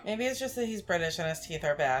 Maybe it's just that he's British and his teeth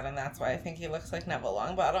are bad, and that's why I think he looks like Neville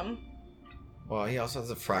Longbottom. Well, he also has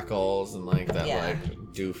the freckles and like that like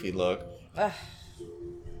doofy look. I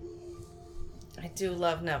do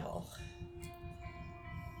love Neville.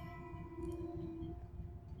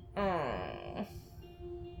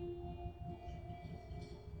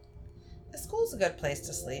 The school's a good place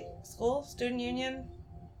to sleep. School? Student union?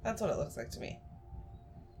 That's what it looks like to me.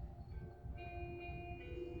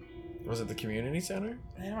 Was it the community center?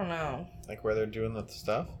 I don't know. Like where they're doing the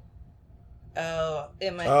stuff? Oh,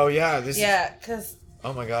 it might... Oh, yeah. because...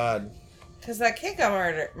 Oh, my God. Because that kid got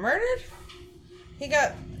murdered. Murdered? He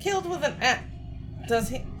got killed with an... Does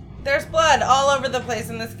he... There's blood all over the place,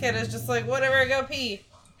 and this kid is just like, whatever, go pee.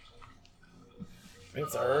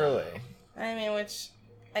 It's early. I mean, which...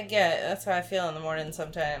 I get it. That's how I feel in the morning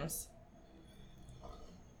sometimes.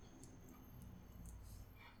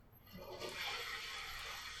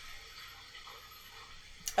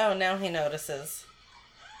 Oh, now he notices.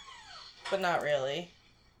 But not really.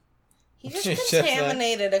 He just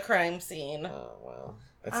contaminated a crime scene. Oh, well.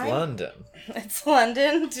 It's London. It's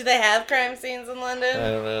London? Do they have crime scenes in London? I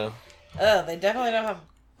don't know. Oh, they definitely don't have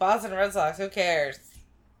Boston Red Sox. Who cares?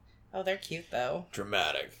 Oh, they're cute, though.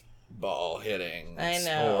 Dramatic. Ball hitting. I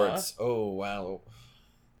know. Sports. Oh, wow.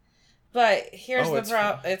 But here's the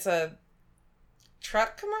problem. It's a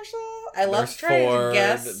truck commercial? I love trying to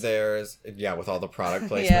guess. There's, with all the product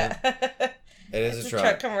placement. Yeah. It is a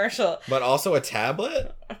truck commercial. But also a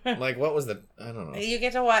tablet? Like, what was the... I don't know. You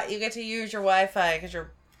get to use your Wi-Fi because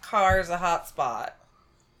your car is a hotspot.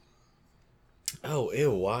 Oh,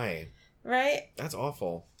 ew, why? Right? That's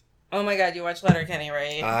awful. Oh my God, you watch Letterkenny,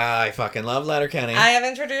 right? I fucking love Letterkenny. I have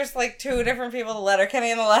introduced like 2 different people to Letterkenny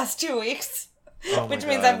in the last 2 weeks. Which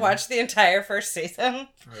means I've watched the entire first season.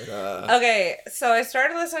 Okay, so I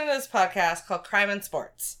started listening to this podcast called Crime and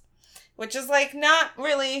Sports, which is like not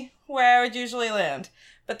really where I would usually land.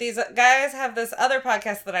 But these guys have this other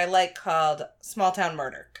podcast that I like called Small Town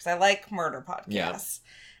Murder, because I like murder podcasts.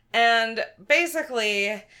 Yeah. And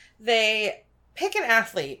basically, they pick an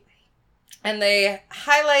athlete and they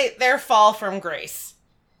highlight their fall from grace.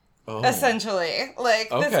 Oh. Essentially. Like,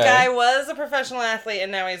 this guy was a professional athlete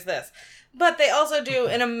and now he's this. But they also do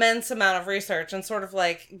an immense amount of research and sort of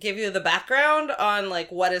like give you the background on like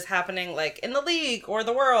what is happening like in the league or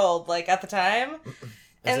the world like at the time.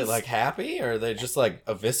 Is it like happy or they just like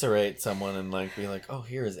eviscerate someone and like be like, oh,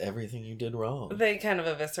 here is everything you did wrong? They kind of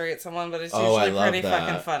eviscerate someone, but it's usually pretty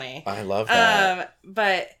fucking funny. I love that.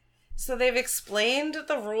 But so they've explained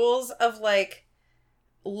the rules of like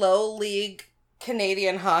low league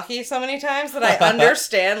Canadian hockey so many times that I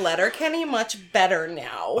understand Letterkenny much better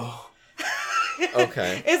now. Oh.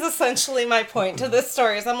 Okay. Is essentially my point to this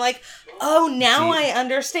story. Is I'm like, oh, now I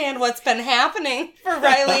understand what's been happening for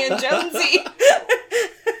Riley and Jonesy.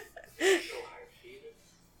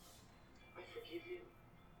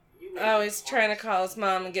 Oh, he's trying to call his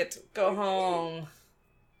mom and go home.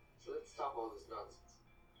 So let's stop all this nonsense,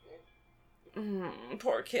 okay?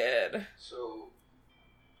 Poor kid. So,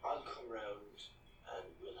 I'll come round and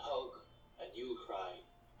we'll hug and you'll cry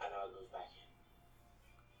and I'll move back in.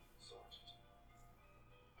 Sorted.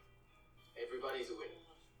 Everybody's a winner.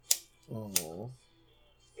 Oh.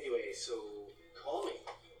 Anyway, so call me,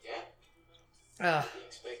 yeah? Ugh. I'll be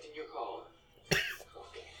expecting your call.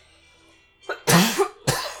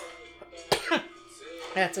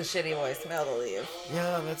 That's a shitty voicemail to leave.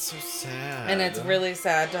 Yeah, that's so sad. And it's really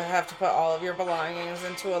sad to have to put all of your belongings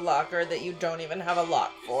into a locker that you don't even have a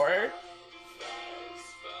lock for.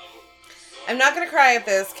 I'm not going to cry at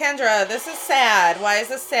this. Kendra, this is sad. Why is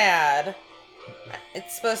this sad?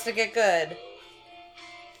 It's supposed to get good.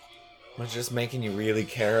 It's just making you really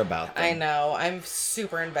care about them. I know. I'm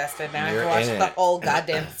super invested now. I have to watch the whole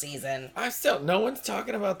goddamn season. No one's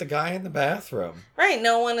talking about the guy in the bathroom. Right.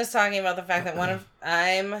 No one is talking about the fact that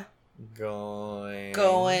I'm going.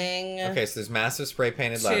 Okay, so there's massive spray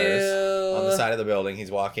painted letters on the side of the building.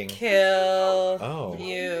 He's walking. Kill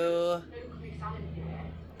you.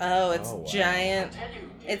 Oh, it's giant.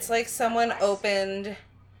 It's like someone opened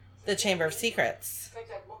the Chamber of Secrets.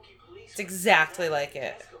 It's exactly like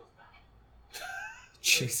it.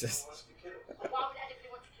 Jesus.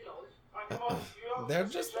 They're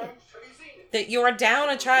just that you're down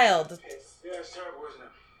a child. Yeah, it's terrible, isn't it?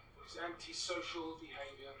 It's antisocial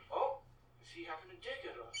behaviour. Oh, is he having a dig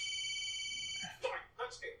at us? Fine,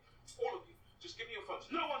 that's it. All of you, just give me your phones.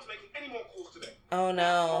 No one's making any more calls today. Oh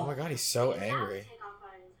no. Oh my God, he's so angry.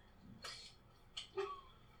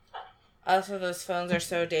 Also, those phones are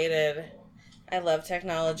so dated. I love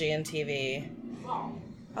technology and TV.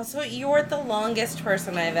 Also, you're the longest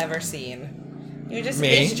person I've ever seen. You just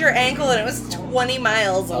itched your ankle and it was 20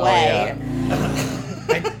 miles away. Oh,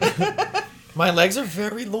 yeah. My legs are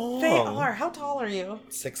very long. They are. How tall are you?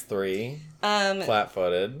 6'3".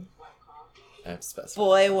 Flat-footed. I have to specify.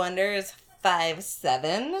 Boy Wonder is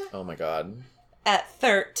 5'7". Oh my god. At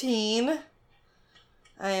 13.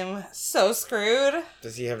 I am so screwed.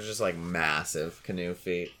 Does he have just like massive canoe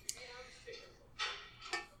feet?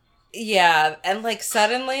 Yeah, and like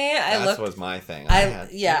suddenly That was my thing.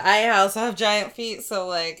 I also have giant feet, so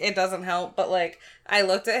like it doesn't help. But like I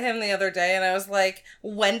looked at him the other day and I was like,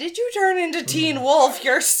 "When did you turn into Teen Wolf?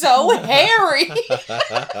 You're so hairy."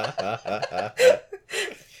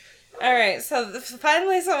 All right, so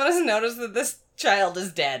finally someone has noticed that this child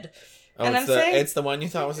is dead. Oh, and it's the one you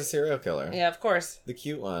thought was a serial killer. Yeah, of course. The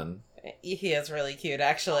cute one. He is really cute,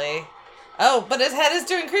 actually. Oh, but his head is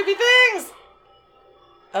doing creepy things.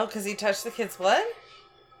 Oh, because he touched the kid's blood?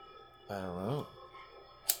 I don't know.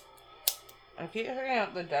 I keep hooking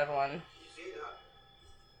up the dead one. You see that?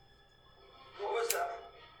 What was that?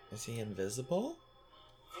 Is he invisible?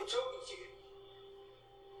 I'm talking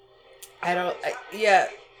to you. Yeah.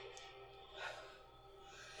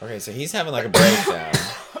 Okay, so he's having like a breakdown.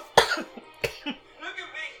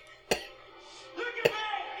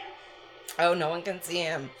 Oh, no one can see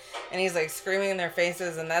him. And he's like screaming in their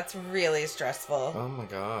faces, and that's really stressful. Oh my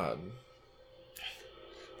god.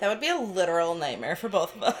 That would be a literal nightmare for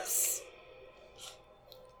both of us.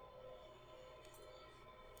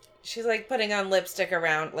 She's like putting on lipstick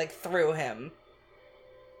around, like through him.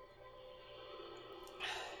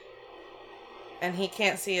 And he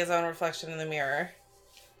can't see his own reflection in the mirror.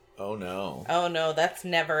 Oh no. Oh no, that's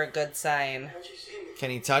never a good sign. Can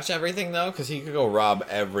he touch everything though? Because he could go rob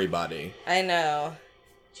everybody. I know.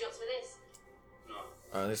 Do you want some of this?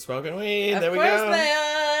 Oh, they're smoking weed. Of There we course go. they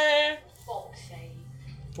are. Foxy.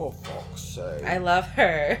 For fuck's sake. I love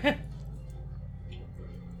her.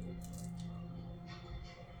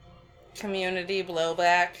 Community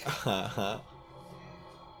blowback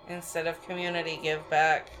instead of community give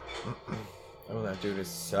back. Oh, that dude is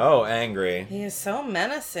so angry. He is so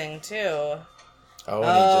menacing too. Oh, and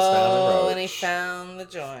he just found the roach. And he found the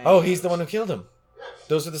joint. Oh, he's the one who killed him.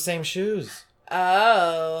 Those are the same shoes.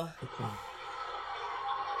 Oh.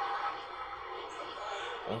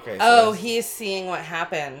 Okay. So he's seeing what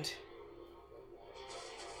happened.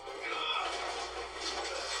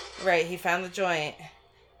 Right, he found the joint.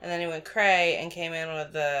 And then he went cray and came in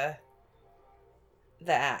with the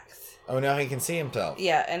axe. Oh, now he can see himself.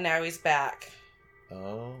 Yeah, and now he's back.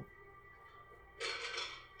 Oh.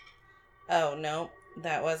 Oh, no.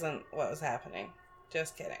 That wasn't what was happening.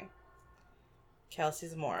 Just kidding.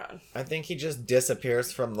 Kelsey's a moron. I think he just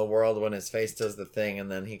disappears from the world when his face does the thing, and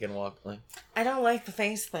then he can walk. Like, I don't like the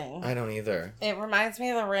face thing. I don't either. It reminds me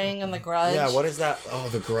of The Ring and The Grudge. Yeah, what is that? Oh,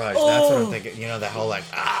 The Grudge. That's what I'm thinking. You know, that whole like,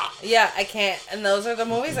 ah. Yeah, I can't. And those are the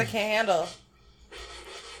movies I can't handle.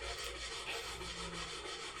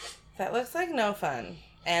 That looks like no fun.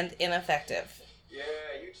 And ineffective. Yeah,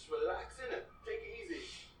 you just relax, innit? Take it easy.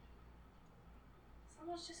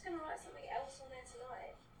 Someone's just gonna write something else on there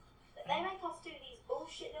tonight. But they make us do these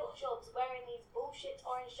bullshit little jobs wearing these bullshit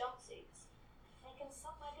orange jumpsuits. They can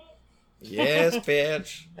suck my dick. Yes,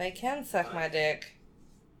 bitch. They can suck my dick.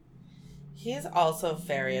 He's also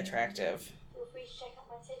very attractive. Feel free to check out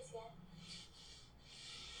my tits, yeah?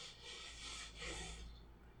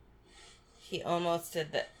 He almost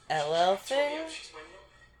did the LL thing.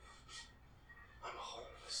 I'm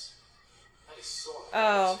homeless. That is so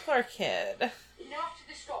Oh, poor kid. You know, after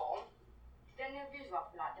the storm, then your views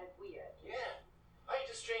up like that weird. Yeah. I had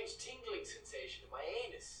a strange tingling sensation in my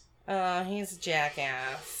anus. Oh, he's a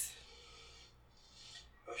jackass.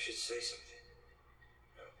 I should say something.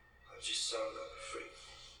 No, I'll just sound like a freak.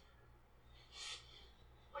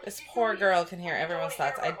 This poor girl can hear everyone's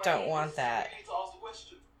thoughts. I don't want that. You need to ask the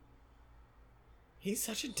question. He's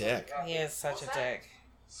such a dick. He is such a dick.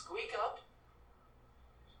 Squeak up.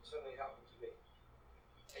 Something happened to me.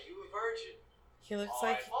 Are you a virgin? He looks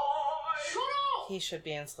like Shut up! he should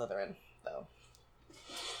be in Slytherin, though.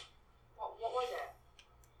 What was that?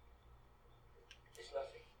 It's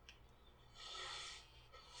nothing.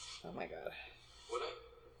 Oh my god. Would I?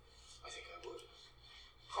 I think I would.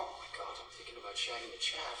 Oh my god, I'm thinking about shagging the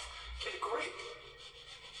chaff. Get a grip.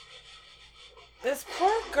 This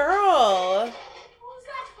poor girl. What was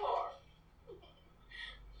that for?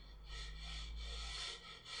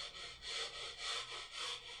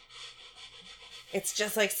 It's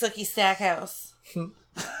just like Sookie Stackhouse.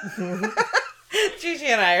 Gigi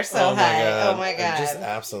and I are so high. Oh my god. I'm just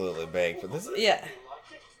absolutely baked. But this is, Yeah.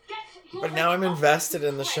 but now I'm invested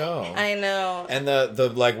in the show. I know. And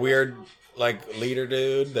the like weird like leader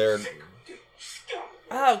dude, their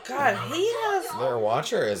Oh god, he has.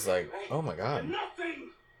 watcher is like, oh my god. Nothing!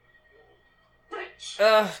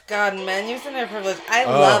 Oh, God, men using their privilege. I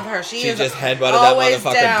love her. She is just headbutted always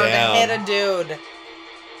that motherfucker down down. to hit a dude.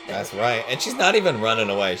 That's right. And she's not even running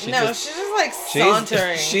away. She's just like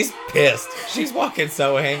sauntering. She's pissed. She's walking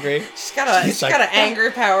so angry. She's got an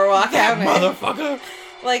angry power walk out. Motherfucker.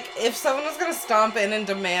 Like, if someone was going to stomp in and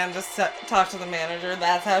demand to talk to the manager,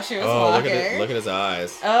 that's how she was walking. Look at his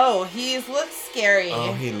eyes. Oh, he looks scary.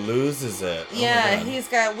 Oh, he loses it. Yeah, he's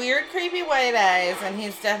got weird, creepy white eyes, and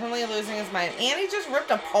he's definitely losing his mind. And he just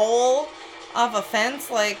ripped a pole off a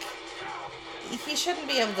fence. Like, he shouldn't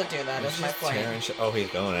be able to do that, is my point. He's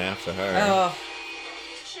going after her. Oh.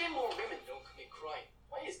 It's a shame more women don't commit crime.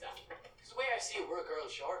 Why is that? Because the way I see it, we're a girl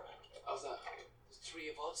short, man. How's that? There's 3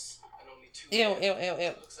 of us and only 2 Ew.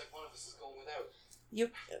 Looks like one of us is going without.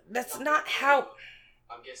 That's not how...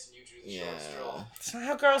 I'm guessing you drew the short straw. That's not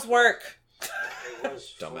how girls work.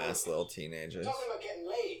 Dumbass little teenagers. Talking about getting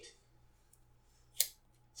laid.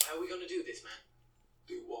 How are we going to do this, man?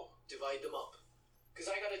 Do what? Divide them up. Because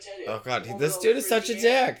I gotta tell you. Oh, God. This dude is such a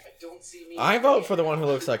dick. I vote for the one who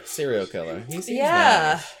looks like a serial killer. He seems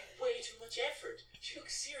nice. Way too much effort. She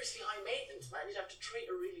looks seriously high maintenance, man. You'd have to treat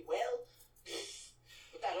her really well.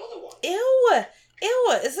 But that other one. Ew.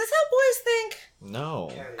 Is this how boys think? No.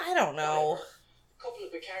 I don't know. A couple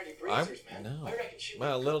of Bacardi breezers, man. No. I reckon she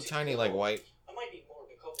Well, little tiny, like, white, I might need more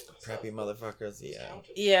than a couple myself. preppy motherfuckers. Yeah.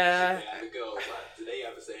 Yeah. Did they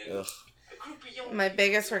ever say anything? Ugh. My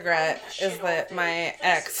biggest regret is that my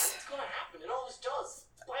ex,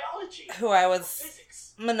 who I was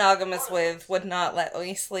monogamous with, would not let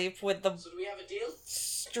me sleep with the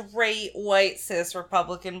straight white cis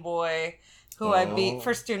Republican boy who I beat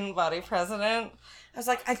for student body president. I was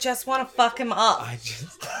like, I just want to fuck him up.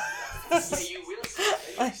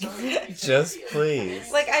 Just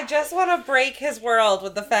please. Like, I just want to break his world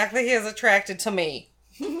with the fact that he is attracted to me.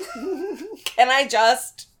 Can I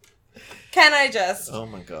just? Oh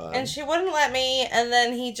my God. And she wouldn't let me, and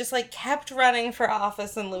then he just, like, kept running for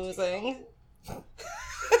office and losing.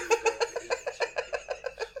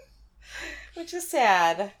 Which is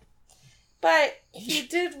sad. But he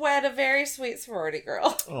did wed a very sweet sorority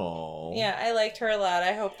girl. Oh. Yeah, I liked her a lot.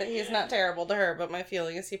 I hope that he's not terrible to her, but my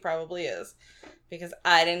feeling is he probably is. Because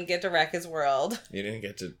I didn't get to wreck his world. You didn't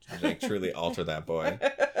get to, like, truly alter that boy.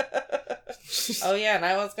 Oh, yeah, and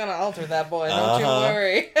I was going to alter that boy. Don't you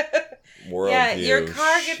worry. Yeah, your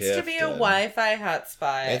car gets to be a Wi-Fi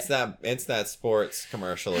hotspot. It's that sports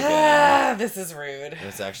commercial again. This is rude.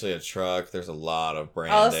 It's actually a truck. There's a lot of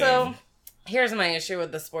branding. Also, here's my issue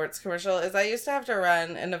with the sports commercial is I used to have to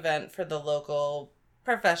run an event for the local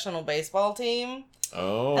professional baseball team.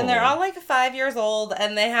 Oh. And they're all like 5 years old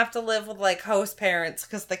and they have to live with like host parents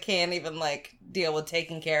because they can't even like deal with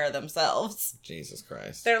taking care of themselves. Jesus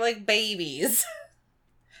Christ. They're like babies.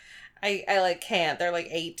 I like can't. They're like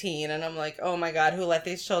 18 and I'm like, oh my God, who let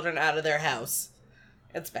these children out of their house?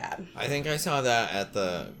 It's bad. I think I saw that at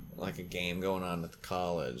a game going on at the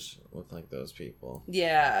college with like those people.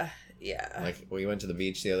 Yeah. Like we went to the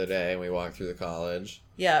beach the other day and we walked through the college.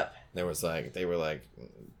 Yep. There was like, they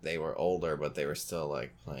were older, but they were still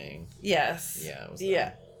like playing. Yes. Yeah. It was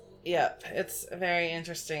Yep. It's a very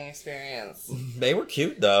interesting experience. They were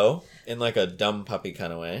cute though, in like a dumb puppy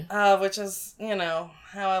kind of way. Which is,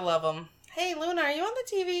 how I love them. Hey, Luna, are you on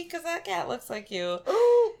the TV? Because that cat looks like you.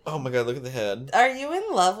 Oh my God, look at the head. Are you in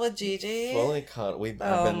love with Gigi? Fully caught. My God.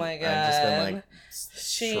 I've just been like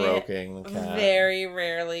stroking the cat. Very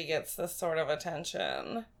rarely gets this sort of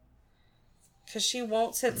attention. Because she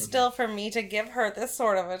won't sit still for me to give her this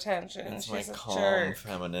sort of attention. It's She's my a calm, jerk.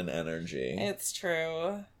 feminine energy. It's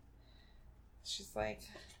true. She's like,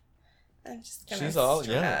 I'm just gonna She's all,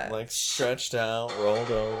 stretch. like stretched out,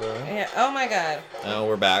 rolled over. Yeah. Oh my God. Oh,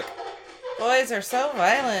 we're back. Boys are so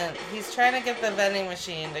violent. He's trying to get the vending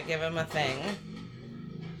machine to give him a thing.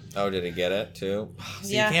 Oh, did he get it too? So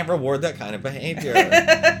Yeah. You can't reward that kind of behavior.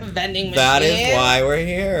 Vending machine. That is why we're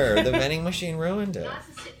here. The vending machine ruined it. Nice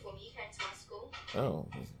and sixth form, you came to my school. Oh.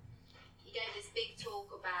 You gave this big talk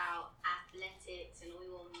about athletics and all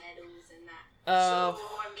your medals and that. Oh. So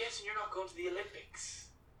I'm guessing you're not going to the Olympics.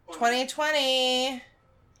 2020.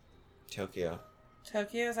 Tokyo.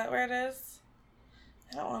 Tokyo, is that where it is?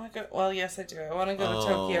 I don't want to go. Well, yes, I do. I want to go to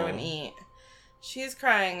Tokyo and eat. She's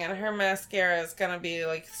crying, and her mascara is going to be,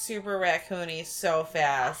 like, super raccoony so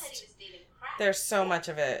fast. There's so much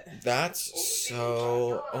of it. That's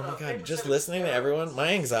so... Oh my God, just listening to everyone, my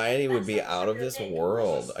anxiety would be out of this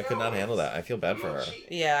world. I could not handle that. I feel bad for her.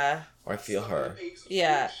 Yeah. Or I feel her.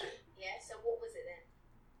 Yeah. Yeah, so what was it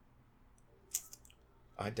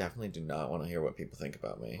then? I definitely do not want to hear what people think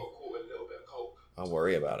about me. I'll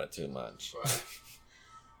worry about it too much.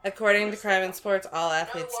 According to Crime and Sports, all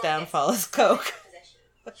athletes' downfall is coke.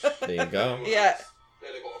 There you go. Yeah. They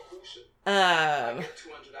got a caution. Um. Get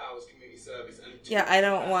 200 hours community service and Yeah, I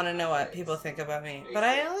don't want to know what people think about me, but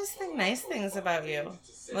I always think nice things about you.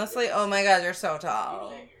 Mostly, oh my god, you're so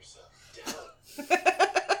tall. Let yourself down. You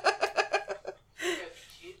let the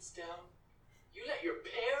kids down. You let your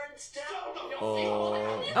parents down.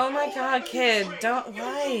 Oh. Oh my god, kid, don't,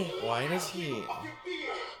 why? Why does he? You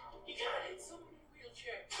gotta hit someone in a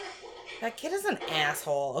wheelchair. That kid is an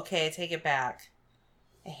asshole. Okay, I take it back.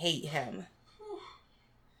 I hate him.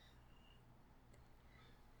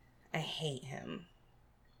 I hate him.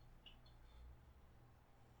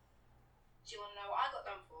 Do you want to know what I got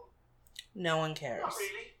done for? No one cares. Not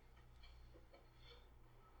really.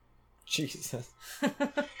 Jesus.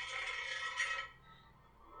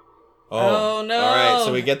 Oh, no. All right,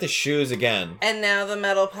 so we get the shoes again. And now the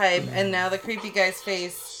metal pipe, and now the creepy guy's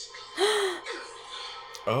face.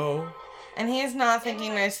 Oh. And he is not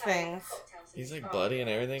thinking nice things. He's like bloody and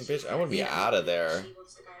everything. Bitch, I want to be out of there. She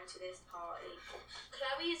wants to go to this party.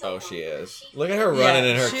 Chloe is Oh, on she one, is. she's Look at her running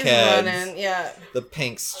in her she's kids. running, yeah. The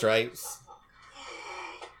pink stripes.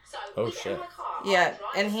 So, Oh, we get in shit. my car, Yeah, drive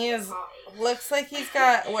and to he the is, party. looks like he's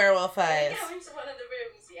got werewolf We eyes. go into one of the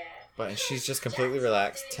rooms, yeah. But she's just completely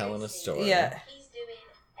relaxed, telling a story. Yeah. He's doing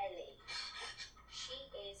Ellie. She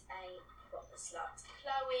is a proper slut.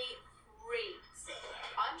 Chloe freaks.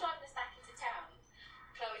 I'm driving us back into town.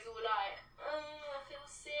 Chloe's all like, I feel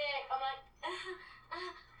sick. I'm like,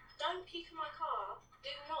 don't puke in my car. Do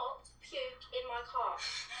not puke in my car.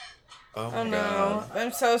 Oh, Oh my no, God.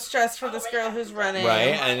 I'm so stressed for this girl who's running. Right?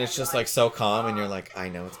 And it's just like so calm, and you're like, I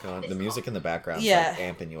know it's going. The music in the background's Yeah.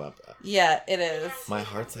 like amping you up. Yeah, it is. My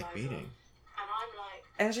heart's like beating. And I'm like,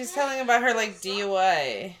 And she's telling about her like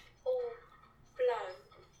DUI. all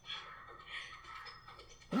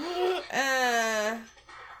blown.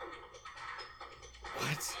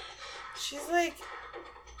 What? She's like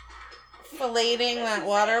filleting that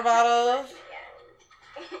water bottle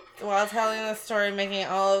while telling the story, making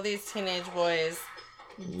all of these teenage boys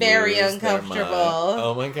very Lose their uncomfortable mind.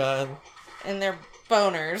 Oh my God. in their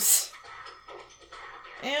boners.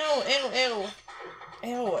 Ew, ew, ew.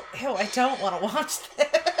 Ew, ew, I don't want to watch this.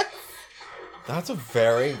 That's a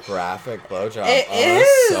very graphic blowjob It on is.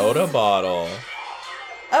 a soda bottle.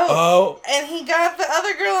 Oh, Oh. and he got the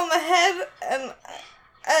other girl in the head, and Now,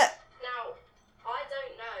 I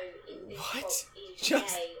don't know if this What? cop is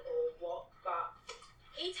Just- gay or what, but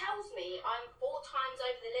he tells me I'm 4 times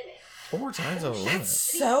over the limit. 4 times over the limit.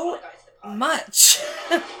 so much.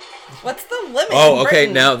 What's the limit? Oh, in okay.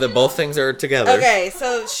 Britain? Now that both things are together. Okay,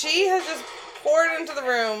 so she has just poured into the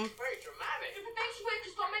room. Very dramatic. The professional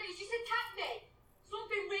worker's got medics, just attack me.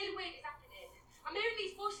 Something really weird is happening. I'm hearing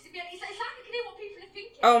these voices again. It's like I can hear what people are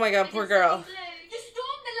thinking. Oh my God, poor girl. Just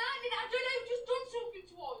storm the lightning. I don't know, just done something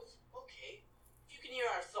to us. Okay. If you can hear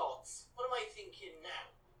our thoughts, what am I thinking now?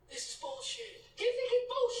 This is bullshit. Do you think it's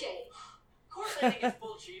bullshit? Of course I think it's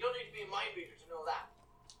bullshit. You don't need to be a mind reader to know that.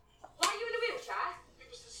 Why are you in a wheelchair? It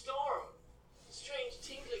was the storm. A strange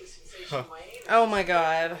tingling sensation Huh. in my anus. Oh my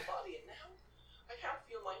God. My body, and now I can't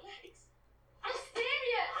feel my legs. I'm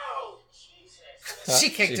serious. Oh, Jesus. She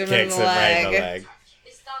kicked him kicks in the right in the leg. leg.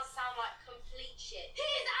 This does sound like complete shit. He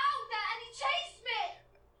is out there and he chased me.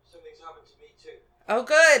 Something's happened to me too. Oh,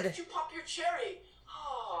 good. Did you pop your cherry?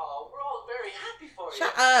 Oh, we're all very happy for you.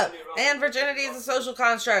 Shut up. And virginity is a social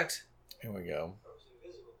construct. Here we go. I was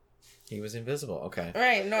invisible. He was invisible. Okay.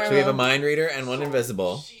 Right, normal. So we have a mind reader and one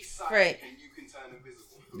invisible. She's psychic Right. and you can turn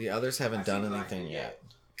invisible. The others haven't done anything yet.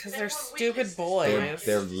 Because they're stupid boys.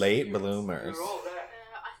 They're late bloomers. We're all there.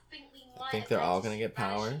 I think we might Think they're all gonna get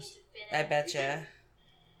powers? I betcha.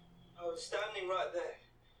 I was standing right there.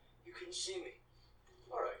 You couldn't see me.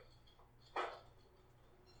 Alright.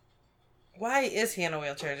 Why is he in a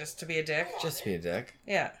wheelchair? Just to be a dick? Just to be a dick.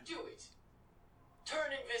 Yeah. Do it.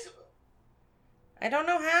 Turn invisible. I don't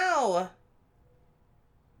know how.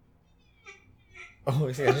 Oh,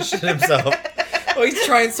 he's gonna shit himself. Oh, he's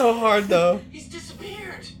trying so hard though. He's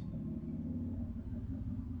disappeared.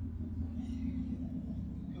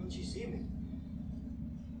 Can't you see me?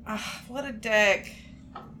 Ah, what a dick.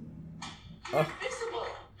 You're Oh. invisible.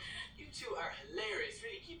 You two are hilarious.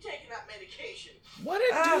 Really, keep taking that medication. What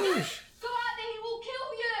a douche. Go out there, he will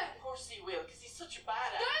kill you. Of course he will, because he's such a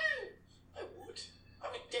badass. Don't. I would. I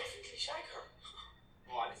would definitely shag her.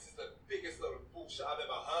 Boy, this is the biggest load of bullshit I've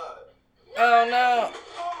ever heard. Oh no.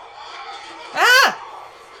 Ah!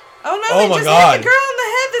 Oh no, Oh he my just God. hit the girl in the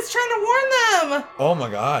head that's trying to warn them. Oh my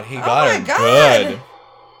God, he Oh got my him God. good.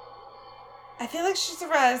 I feel like she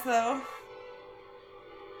surprised though.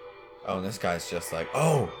 Oh, and this guy's just like,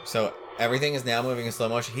 oh, so everything is now moving in slow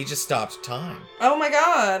motion. He just stopped time. Oh my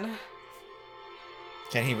God.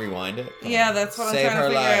 Can he rewind it? Yeah, that's what I'm trying to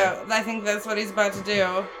figure out. I think that's what he's about to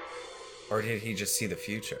do. Or did he just see the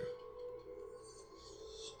future?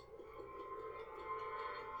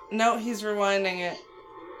 No, he's rewinding it.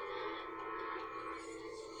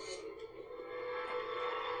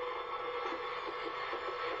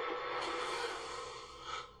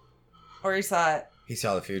 Or he saw it. He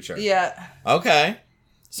saw the future. Yeah. Okay.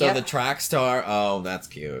 So the track star, oh, that's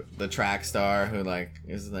cute. The track star who, like,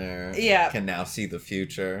 is there. Yeah. Can now see the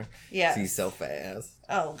future. Yeah. See so fast.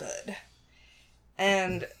 Oh, good.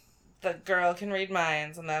 And the girl can read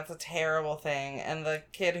minds, and that's a terrible thing. And the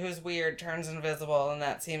kid who's weird turns invisible, and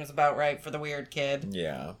that seems about right for the weird kid.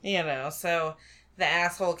 Yeah. You know, so the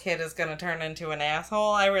asshole kid is going to turn into an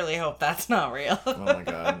asshole. I really hope that's not real. Oh, my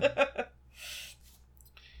God.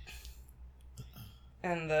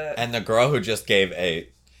 And the girl who just gave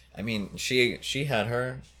I mean, she had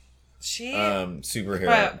her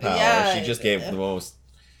superhero power. Yeah, she just gave the most.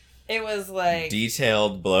 It was like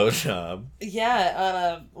detailed blowjob. Yeah, on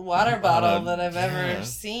a water bottle that I've ever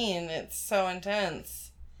seen. It's so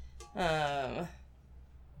intense. And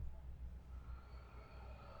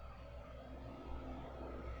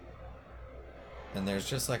there's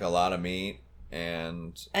just like a lot of meat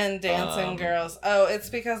and dancing girls. Oh, it's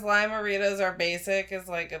because Lime-A-Ritas are basic is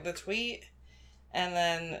like the tweet. And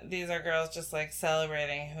then these are girls just, like,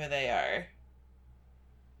 celebrating who they are.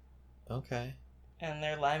 Okay. And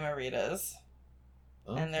they're Lime-A-Ritas.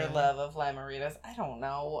 Okay. And their love of Lime-A-Ritas. I don't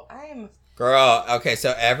know. Girl, okay,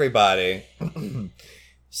 so everybody,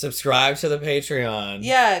 subscribe to the Patreon.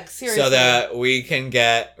 Yeah, seriously. So that we can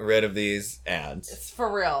get rid of these ads. It's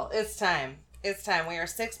for real. It's time. It's time. We are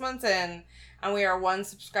 6 months in. And we are 1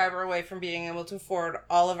 subscriber away from being able to afford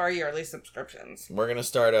all of our yearly subscriptions. We're going to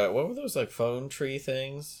start what were those, like, phone tree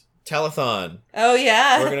things? Telethon. Oh,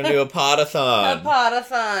 yeah. We're going to do a podathon. A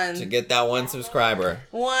podathon. To get that 1 subscriber.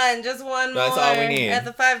 Just one more. That's all we need. At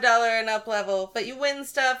the $5 and up level. But you win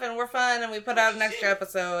stuff, and we're fun, and we put out an extra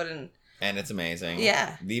episode. And it's amazing.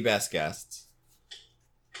 Yeah. The best guests.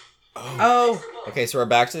 Oh. Okay, so we're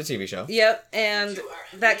back to the TV show. Yep, and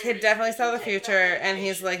that kid definitely saw the future, and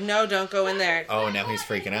he's like, no, don't go in there. Oh, now he's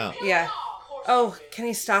freaking out. Yeah. Oh, can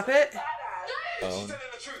he stop it?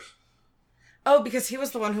 Oh, because he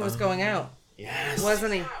was the one who was going out. Yes.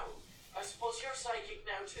 Wasn't he? I suppose you're psychic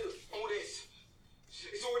now, too. Oh, it is.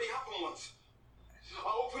 It's already happened once.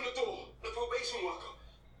 I opened the door. The probation worker.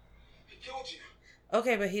 He killed you.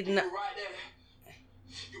 Okay, but he didn't. You were right there.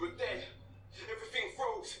 You were dead. Everything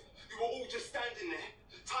froze. You were all just standing there.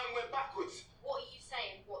 Time went backwards. What are you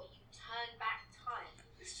saying? What, you turn back time?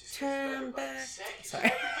 Turn back. Sorry.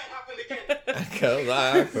 Everything happened again. Go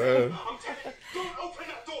back. I'm telling you, don't open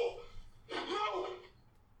that door. No.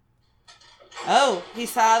 Oh, he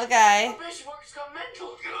saw the guy. Probation worker's got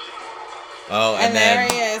mental. Oh, and there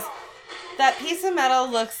he is. That piece of metal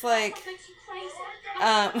looks like.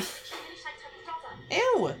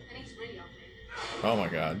 Ew. Oh my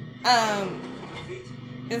God.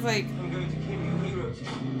 It's like. I'm going to kill you, heroes.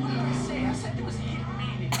 What did I say? I said there was hidden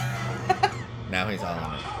meaning. Now he's all in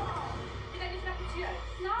it.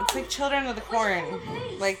 It's like Children of the Corn.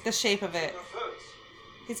 Like the shape of it.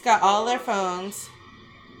 He's got all their phones.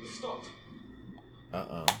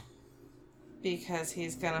 Uh-oh. Because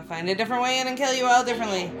he's gonna find a different way in and kill you all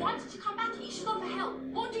differently. Why did you come back here? You should go for help.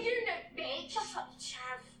 What do you know, bitch? Shut up,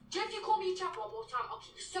 chav. If you call me chav one more time, I'll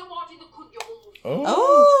kick you so hard in the cunt you're all.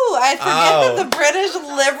 Oh, I forget that the British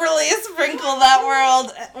liberally sprinkle that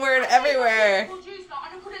word everywhere.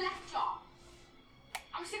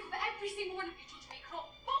 I'm sick of every single one of you judge me.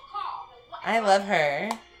 Fuck off. I love her.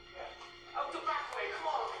 Out the back way, come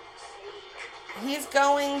on. He's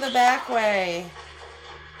going the back way.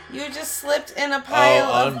 You just slipped in a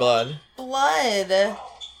pile on of blood. Blood.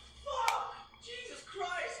 Fuck! Jesus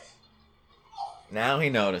Christ! Now he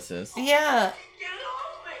notices. Yeah. Get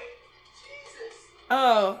off me! Jesus!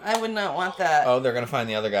 Oh, I would not want that. Oh, they're gonna find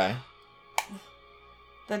the other guy.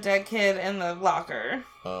 The dead kid in the locker.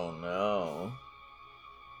 Oh no.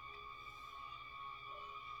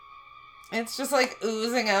 It's just like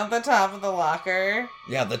oozing out the top of the locker.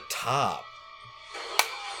 Yeah, the top.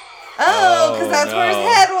 Oh, because that's where his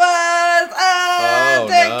head was. Oh,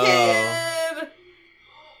 dead kid.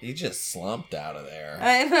 He just slumped out of there.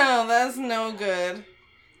 I know, that's no good.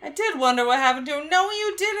 I did wonder what happened to him. No,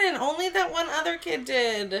 you didn't. Only that one other kid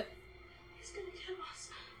did. He's gonna kill us.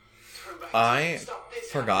 I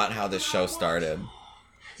forgot how this show started.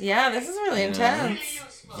 Yeah, this is really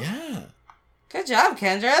intense. Yeah. Good job,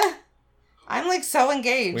 Kendra. I'm like so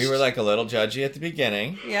engaged. We were like a little judgy at the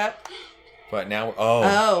beginning. Yep. But now we're... Oh.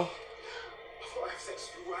 I've got access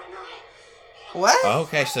to you right now. What?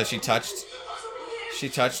 Okay, so she touched... She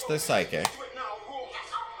touched the psychic.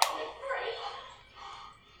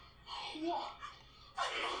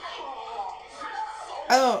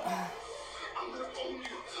 Oh.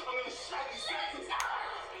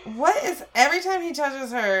 What is... Every time he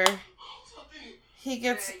touches her, he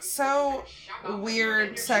gets so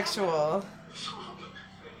weird sexual.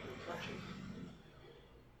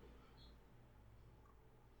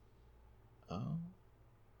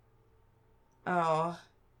 Oh.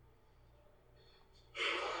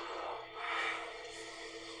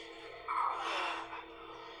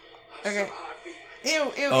 Okay. Ew,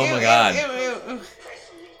 ew, oh ew, my God. Ew, ew, ew.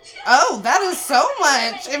 Oh, that is so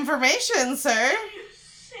much information, sir.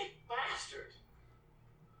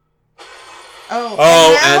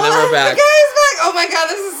 Oh, and then we're back. The guy's back. Oh my God,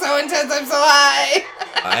 this is so intense. I'm so high.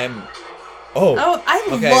 I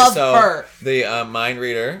love her. The mind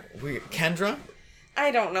reader, Kendra?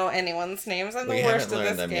 I don't know anyone's names. I'm the worst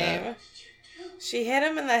at this game. Yet. She hit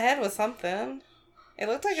him in the head with something. It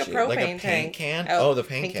looked like a propane tank. Can? Oh, the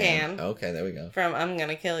paint can. Okay, there we go. From I'm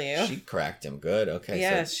Gonna Kill You. She cracked him good. Okay,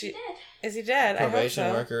 yeah, so is he dead? Probation I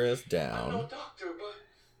hope so. worker is down. I'm no doctor, but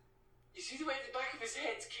you see the way the back of his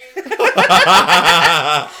head's came?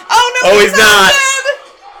 Oh no! Oh, he's not. Dead.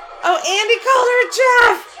 Oh, Andy called her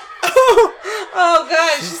Jeff. Oh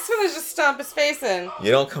God, she's gonna just stomp his face in.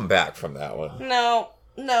 You don't come back from that one. No,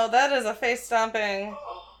 that is a face stomping.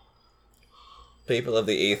 People of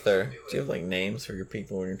the ether. Do you have like names for your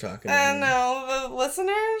people when you're talking to them? No, the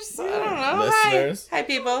listeners. I don't know. Listeners. Hi,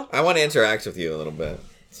 people. I want to interact with you a little bit.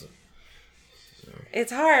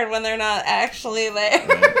 It's hard when they're not actually there.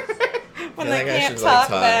 Right. When they can't talk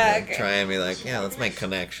back. Try and be like, yeah, let's make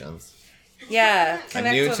connections. Yeah, I'm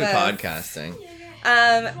new to podcasting.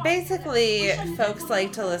 Basically, folks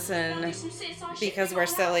like to listen because we're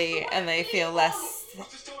silly and they feel less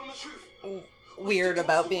weird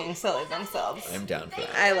about being silly themselves. I'm down for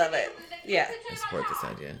that. I love it. Yeah. I support this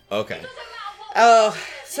idea. Okay. Oh,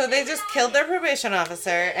 so they just killed their probation officer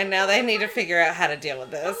and now they need to figure out how to deal with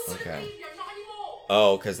this. Okay.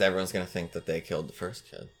 Oh, because everyone's going to think that they killed the first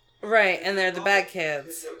kid. Right, and they're the bad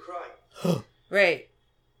kids. Right.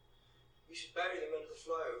 We should bury them under the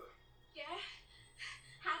flyover. Yeah?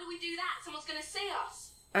 How do we do that? Someone's gonna see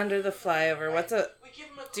us. Under the flyover.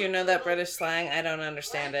 Do you know that British slang? I don't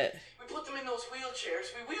understand it. We put them in those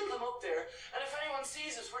wheelchairs, we wheel them up there, and if anyone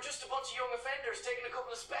sees us, we're just a bunch of young offenders taking a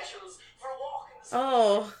couple of specials for a walk in the sun.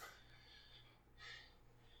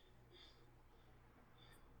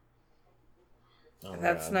 Oh.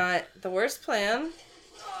 That's not the worst plan.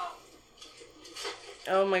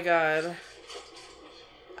 Oh my God.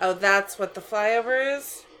 Oh, that's what the flyover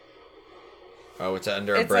is? Oh, it's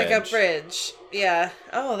under a bridge. It's like a bridge. Yeah.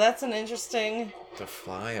 Oh, that's an interesting... The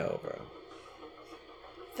flyover.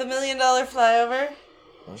 The $1 million flyover?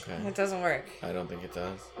 Okay. It doesn't work. I don't think it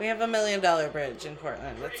does. We have $1 million bridge in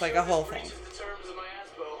Portland. It's like a whole thing.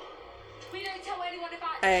 We don't tell anyone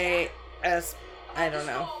about I don't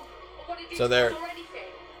know. So they're...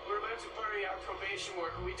 We're about to bury our probation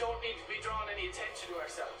worker. We don't need to be drawing any attention to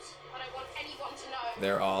ourselves. I don't want anyone to know.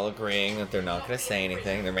 They're all agreeing that they're not going to say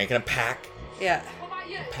anything. They're making a pact. Yeah. What about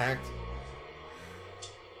you? Pact.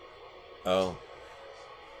 Oh.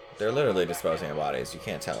 They're literally disposing of bodies. You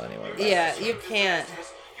can't tell anyone. Yeah, you can't.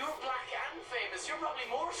 You're black and famous. You're probably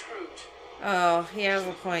more screwed. Oh, he has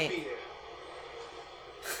a point.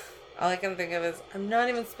 All I can think of is, I'm not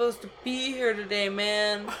even supposed to be here today,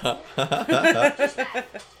 man. When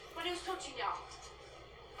he was touching you.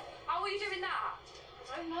 How are you doing that?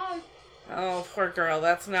 I don't know. Oh, poor girl.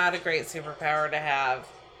 That's not a great superpower to have.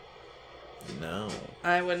 No.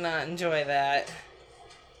 I would not enjoy that.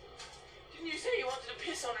 Didn't you say you wanted to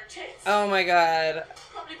piss on her tits? Oh my God.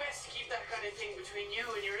 Probably best to keep that kind of thing between you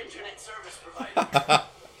and your internet service provider.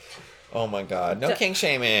 Oh my God. No king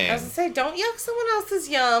shaming. I was gonna say, don't yuck someone else's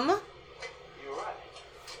yum. You're right.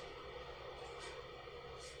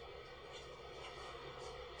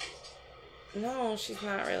 No, she's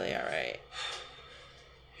not really alright.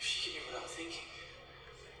 If she can hear what I'm thinking,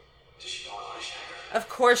 does she know I want to shag her? Of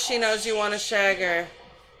course she knows you want to shag her.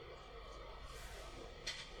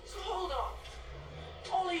 So hold on.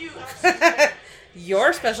 All of you have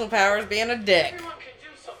Your special power is being a dick. Everyone can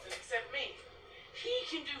do something except me. He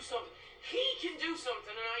can do something. He can do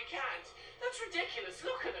something and I can't. That's ridiculous.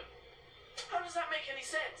 Look at him. How does that make any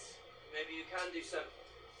sense? Maybe you can do something.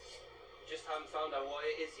 Just haven't found out what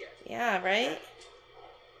it is yet. Yeah, right?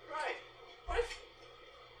 Right.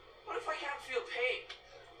 What if I can't feel pain?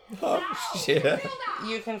 Oh, shit.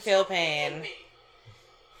 You can feel pain.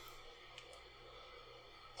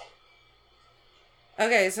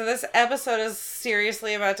 Okay, so this episode is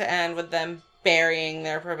seriously about to end with them burying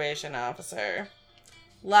their probation officer.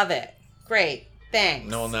 Love it. Great. Thanks.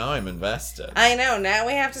 No, now I'm invested. I know. Now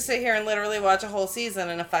we have to sit here and literally watch a whole season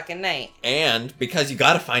in a fucking night. And because you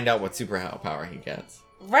got to find out what superpower he gets.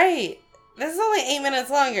 Right. This is only 8 minutes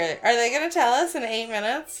longer. Are they going to tell us in 8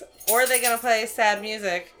 minutes? Or are they going to play sad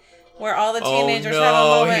music where all the teenagers have a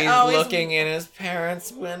moment? He's looking in his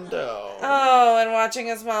parents' window. Oh, and watching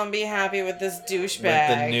his mom be happy with this douchebag.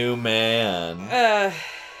 With the new man.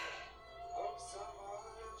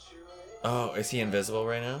 Oh, is he invisible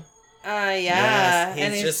right now? Yeah. Yes, he's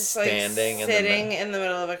and he's just standing like, sitting in the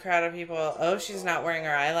middle of a crowd of people. Oh, she's not wearing her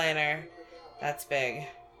eyeliner. That's big.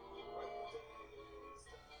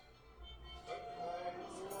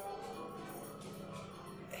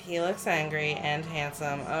 He looks angry and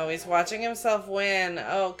handsome. Oh, he's watching himself win.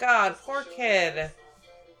 Oh, God, poor kid.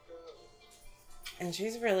 And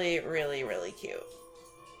she's really, really, really cute.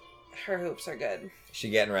 Her hoops are good. She's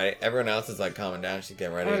getting ready. Everyone else is like calming down. She's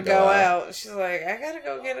getting ready to go out. She's like, I gotta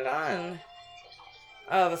go get it on.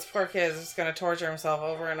 Oh, this poor kid is just gonna torture himself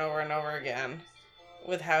over and over and over again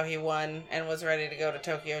with how he won and was ready to go to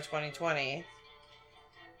Tokyo 2020.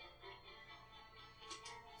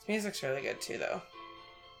 His music's really good too, though.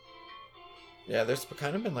 Yeah, there's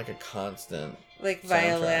kind of been like a constant like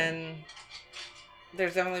violin.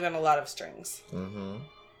 There's definitely been a lot of strings. Mm-hmm.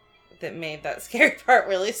 That made that scary part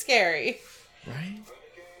really scary. Right?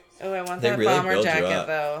 Oh, I want that really bomber jacket,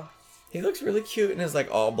 though. He looks really cute in his,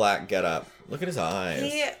 like, all-black getup. Look at his eyes.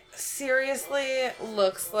 He seriously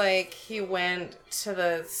looks like he went to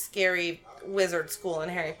the scary wizard school in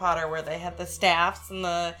Harry Potter where they had the staffs and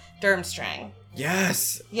the Durmstrang.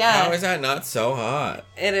 Yes! Yeah. How is that not so hot?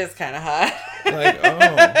 It is kind of hot. Like,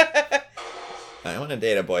 oh. I want to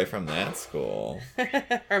date a boy from that school.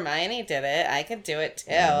 Hermione did it. I could do it,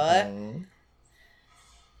 too. Mm-hmm.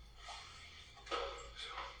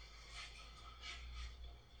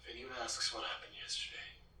 Asks what happened yesterday.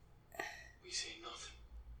 We say nothing.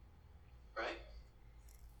 Right?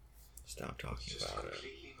 Stop talking about it.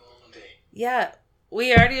 Completely normal day. Yeah,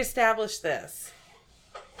 we already established this.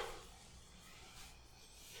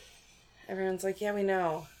 Everyone's like, yeah, we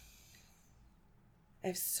know. I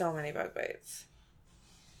have so many bug bites.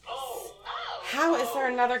 How is there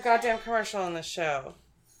another goddamn commercial in this show?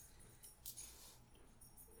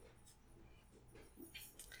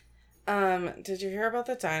 Did you hear about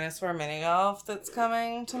the dinosaur mini golf that's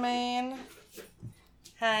coming to Maine?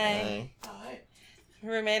 Hi. Hi.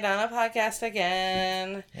 Roommate on a podcast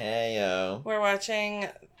again. Hey, yo. We're watching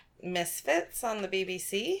Misfits on the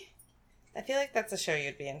BBC. I feel like that's a show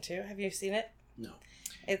you'd be into. Have you seen it? No.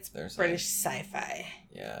 It's British sci-fi.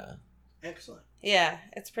 Yeah. Excellent. Yeah,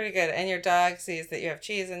 it's pretty good. And your dog sees that you have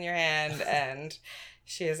cheese in your hand and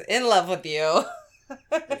she is in love with you.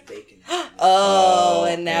 Bacon.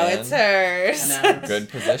 And now it's hers. Good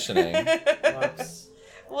positioning.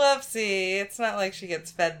 Whoopsie. It's not like she gets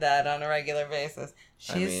fed that on a regular basis.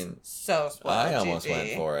 She's so spoiled. I almost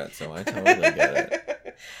went for it, so I totally get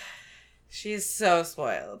it. She's so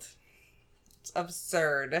spoiled. It's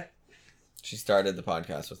absurd. She started the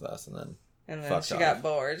podcast with us and then she got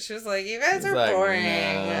bored. She was like, you guys are boring.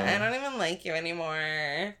 No. I don't even like you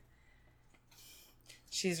anymore.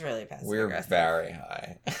 She's really passive aggressive. Very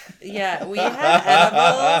high. Yeah, we had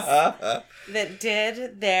edibles that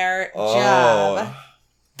did their job.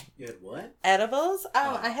 You had what? Edibles?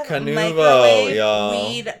 I have Canuvo, microwave y'all.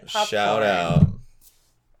 weed popcorn. Shout out.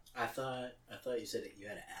 I thought you said you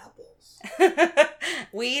had apples.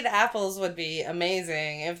 Weed apples would be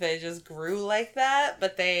amazing if they just grew like that,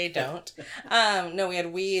 but they don't. No, we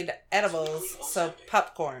had weed edibles, so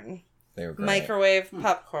popcorn. They were great. Microwave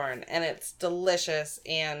popcorn, and it's delicious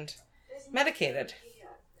and medicated.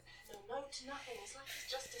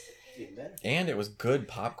 And it was good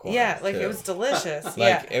popcorn. Yeah, like too. It was delicious.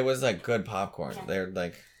 It was like good popcorn. They're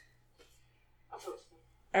like.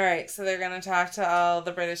 All right, so they're gonna talk to all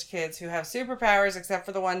the British kids who have superpowers, except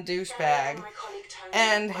for the one douchebag,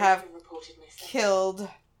 and have killed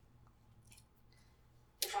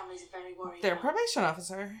their probation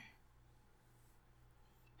officer.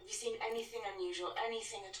 Have you seen anything unusual?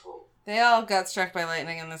 Anything at all? They all got struck by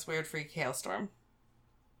lightning in this weird freak hailstorm.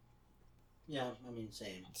 Yeah, I mean,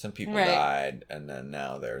 same. Some people died, and then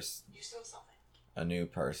now there's you saw something. A new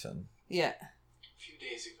person. Yeah. A few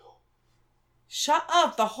days ago. Shut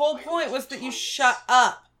up! The whole point was that you shut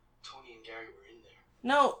up! Tony and Gary were in there.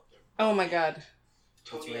 No. Oh my god.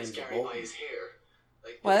 Tony has Gary by his hair.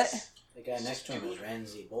 Like what? The guy next to him is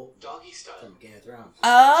Ramsay Bolton. Doggy style. From Game of Thrones.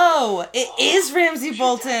 Oh, it is Ramsay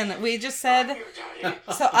Bolton. We just said.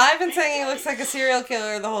 So I've been saying he looks like a serial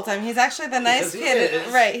killer the whole time. He's actually the nice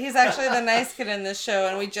kid. Right, he's actually the nice kid in this show,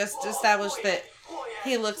 and we just established that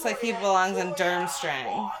He looks like he belongs in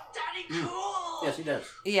Durmstrang. Daddy, cool. Yes, he does.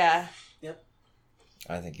 Yeah. Yep.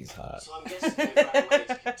 I think he's hot. So I'm guessing they found a way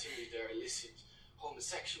to continue their illicit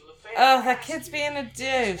homosexual affair. Oh, that kid's being a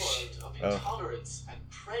douche. World of intolerance and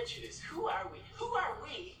prejudice. Who are we? Who are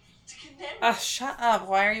we to condemn? Oh, shut up.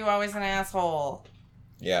 Why are you always an asshole?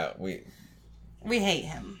 Yeah, We hate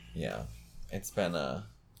him. yeah. It's been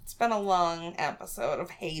It's been a long episode of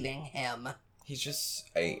hating him. he's just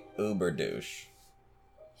a uber douche.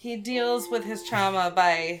 He deals with his trauma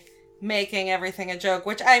by making everything a joke,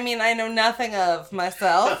 which I mean I know nothing of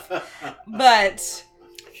myself, but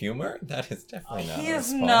Humor? That is definitely not he a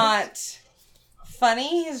is response. not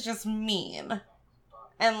funny. He's just mean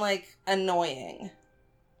and like annoying,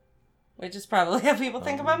 which is probably how people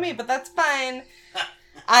think about me, but that's fine.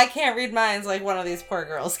 I can't read minds like one of these poor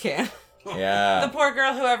girls can. Yeah. The poor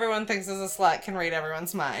girl who everyone thinks is a slut can read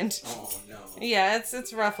everyone's mind. Oh, no. Yeah,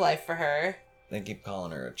 it's rough life for her. They keep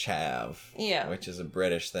calling her a chav. Yeah. Which is a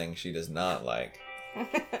British thing she does not like. And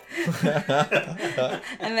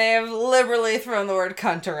they have liberally thrown the word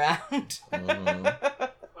cunt around. Mhm. Well,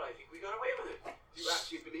 I think we got away with it. Do you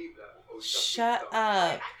actually believe that? Or you just Shut think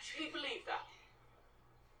that? I up. actually believe that.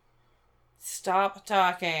 Stop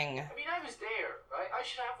talking. I mean, I was there, right? I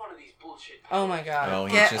should have one of these bullshit Oh my god. Oh,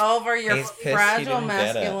 he's Get just- over your he's pissed he fragile didn't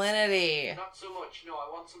get it. masculinity. Not so much. No, I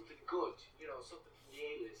want something good. You know, something from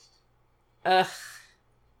the A-list. Ugh.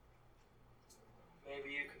 Maybe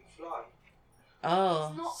you can fly.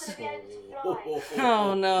 Oh. Not gonna be able to fly.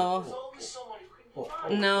 Oh no. There's always someone who can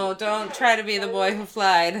fly. No, don't try to be the boy who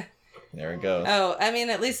flied. There it goes. Oh, I mean,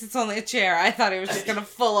 at least it's only a chair. I thought he was just gonna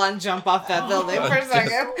full on jump off that building for a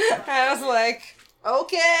second. I was like,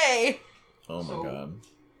 okay. Oh my god.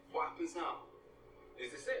 What happens now?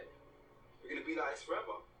 Is this it? We're gonna be like this forever?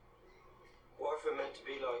 What if we're meant to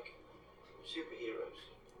be like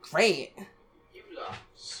superheroes? Great. You love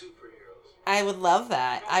superheroes. I would love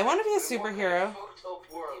that. I want to be a superhero. In what fucked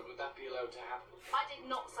up world would that be allowed to happen? I did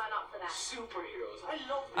not sign up for that. Superheroes. I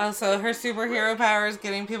love them. Also, her superhero power is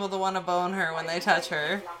getting people to want to bone her when they touch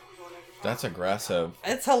her. That's aggressive.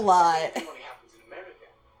 It's a lot. It only happens in America.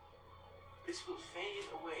 This will fade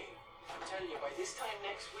away. I'm telling you, by this time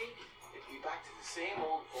next week, it'll be back to the same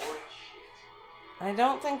old boring shit. I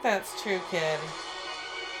don't think that's true, kid.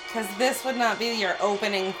 Because this would not be your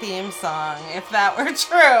opening theme song if that were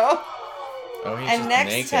true. Oh, he's And just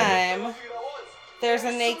next naked. time, there's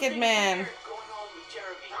a naked man. Going on with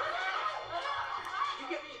Jeremy. You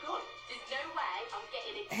get me a gun. There's no way I'm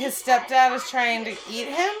getting it. His stepdad is trying to eat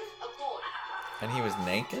him? Of course. And he was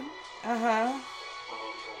naked? Uh-huh. My mom told me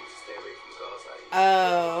to stay away from girls like you.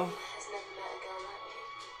 Oh. Has never met a girl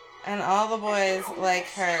like me. And all the boys like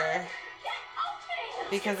her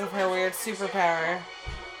because of her weird superpower.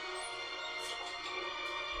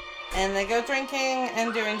 And they go drinking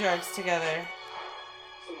and doing drugs together.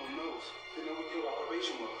 Someone knows. They know what your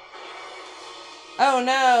operation was. Oh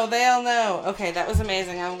no, they all know. Okay, that was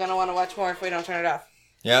amazing. I'm gonna want to watch more if we don't turn it off.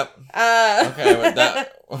 Yep. Okay,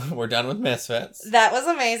 we're done with Misfits. That was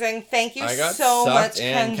amazing. Thank you I got so much, sucked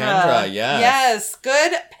in, Kendra. Kendra, yes. Yes,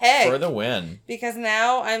 good pick. For the win. Because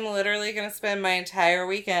now I'm literally going to spend my entire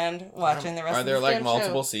weekend watching the rest Are of there this like damn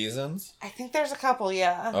multiple show. seasons? I think there's a couple,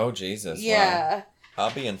 yeah. Oh, Jesus. Wow. Yeah.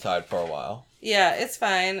 I'll be inside for a while. Yeah, it's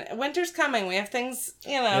fine. Winter's coming. We have things,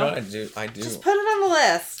 you know. You know what I do? I do. Just put it on the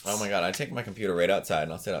list. Oh my god, I take my computer right outside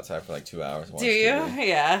and I'll sit outside for like 2 hours. And watch Do you? TV.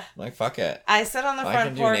 Yeah. I'm like, fuck it. I sit on the I front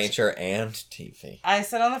can do porch. nature and TV. I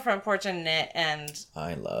sit on the front porch and knit and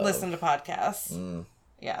I love. listen to podcasts. Mm,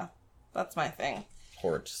 Yeah. That's my thing.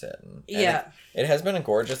 porch sitting. And Yeah. It has been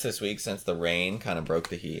gorgeous this week since the rain kind of broke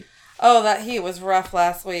the heat. Oh, that heat was rough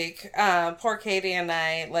last week. Poor Katie and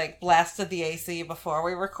I, like, blasted the AC before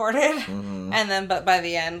we recorded. Mm-hmm. And then, but by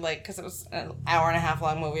the end, like, because it was an hour and a half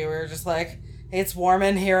long movie, we were just like, it's warm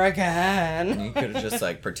in here again. You could have just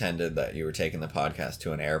like pretended that you were taking the podcast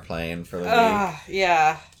to an airplane for the week.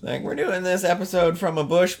 Yeah. Like, we're doing this episode from a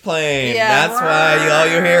bush plane. Yeah. That's why all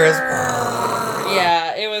you hear is.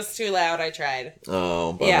 Yeah, it was too loud. I tried.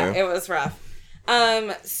 Oh, bummer. Yeah, it was rough.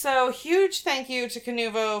 So huge thank you to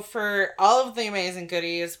Canuvo for all of the amazing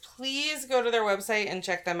goodies. Please go to their website and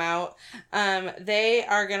check them out. They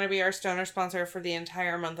are going to be our stoner sponsor for the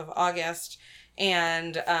entire month of August,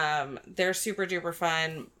 and they're super duper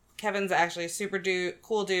fun. Kevin's actually a super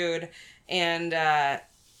cool dude, and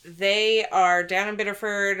they are down in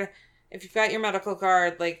Biddeford. If you've got your medical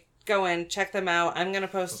card, like, go in, check them out. I'm going to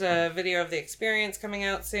post a video of the experience coming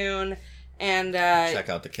out soon. And check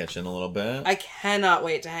out the kitchen a little bit. I cannot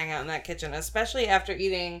wait to hang out in that kitchen, especially after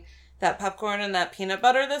eating that popcorn and that peanut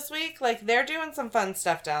butter this week. Like, they're doing some fun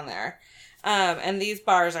stuff down there. And these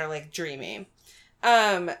bars are, like, dreamy.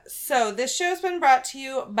 So this show's been brought to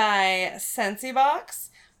you by SensiBox,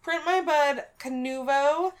 Print My Bud,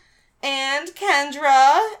 Canuvo, and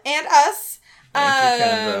Kendra, and us. Thank you,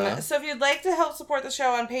 Kendra. So if you'd like to help support the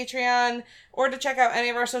show on Patreon or to check out any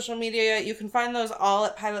of our social media, you can find those all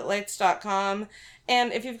at pilotlights.com.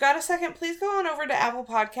 And if you've got a second, please go on over to Apple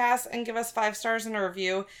Podcasts and give us 5 stars in a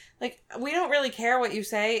review. Like, we don't really care what you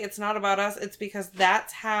say. It's not about us. It's because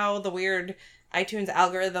that's how the weird iTunes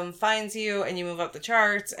algorithm finds you and you move up the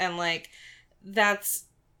charts. And, like, that's,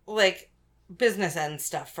 like, business end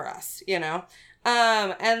stuff for us, you know?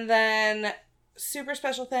 And then super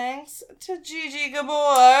special thanks to Gigi Gabor.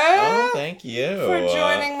 Oh, thank you. For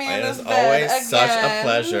joining me in this bed It is always again. such a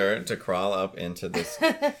pleasure to crawl up into this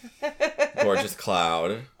gorgeous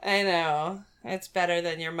cloud. I know. It's better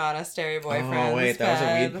than your monastery boyfriend's Oh, wait, that was a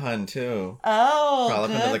bed. weed pun, too. Oh, Crawl up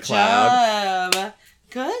good into the cloud. job.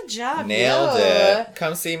 Good job, Nailed you. it.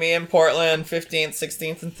 Come see me in Portland, 15th,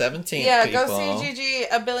 16th, and 17th, Yeah, people. go see Gigi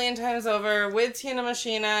a billion times over with Tina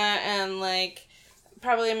Machina and, like,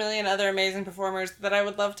 probably a million other amazing performers that I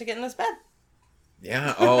would love to get in this bed.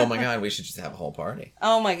 Yeah. Oh, my God. We should just have a whole party.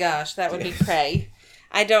 Oh, my gosh. That would be cray.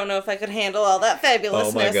 I don't know if I could handle all that fabulousness.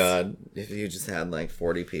 Oh, my God. If you just had, like,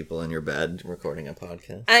 40 people in your bed recording a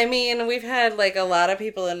podcast. I mean, we've had, like, a lot of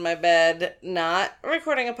people in my bed not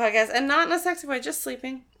recording a podcast and not in a sexy way, just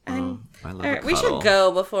sleeping. I love All right, a we cuddle. should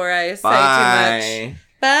go before I say Bye. too much.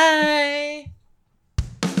 Bye.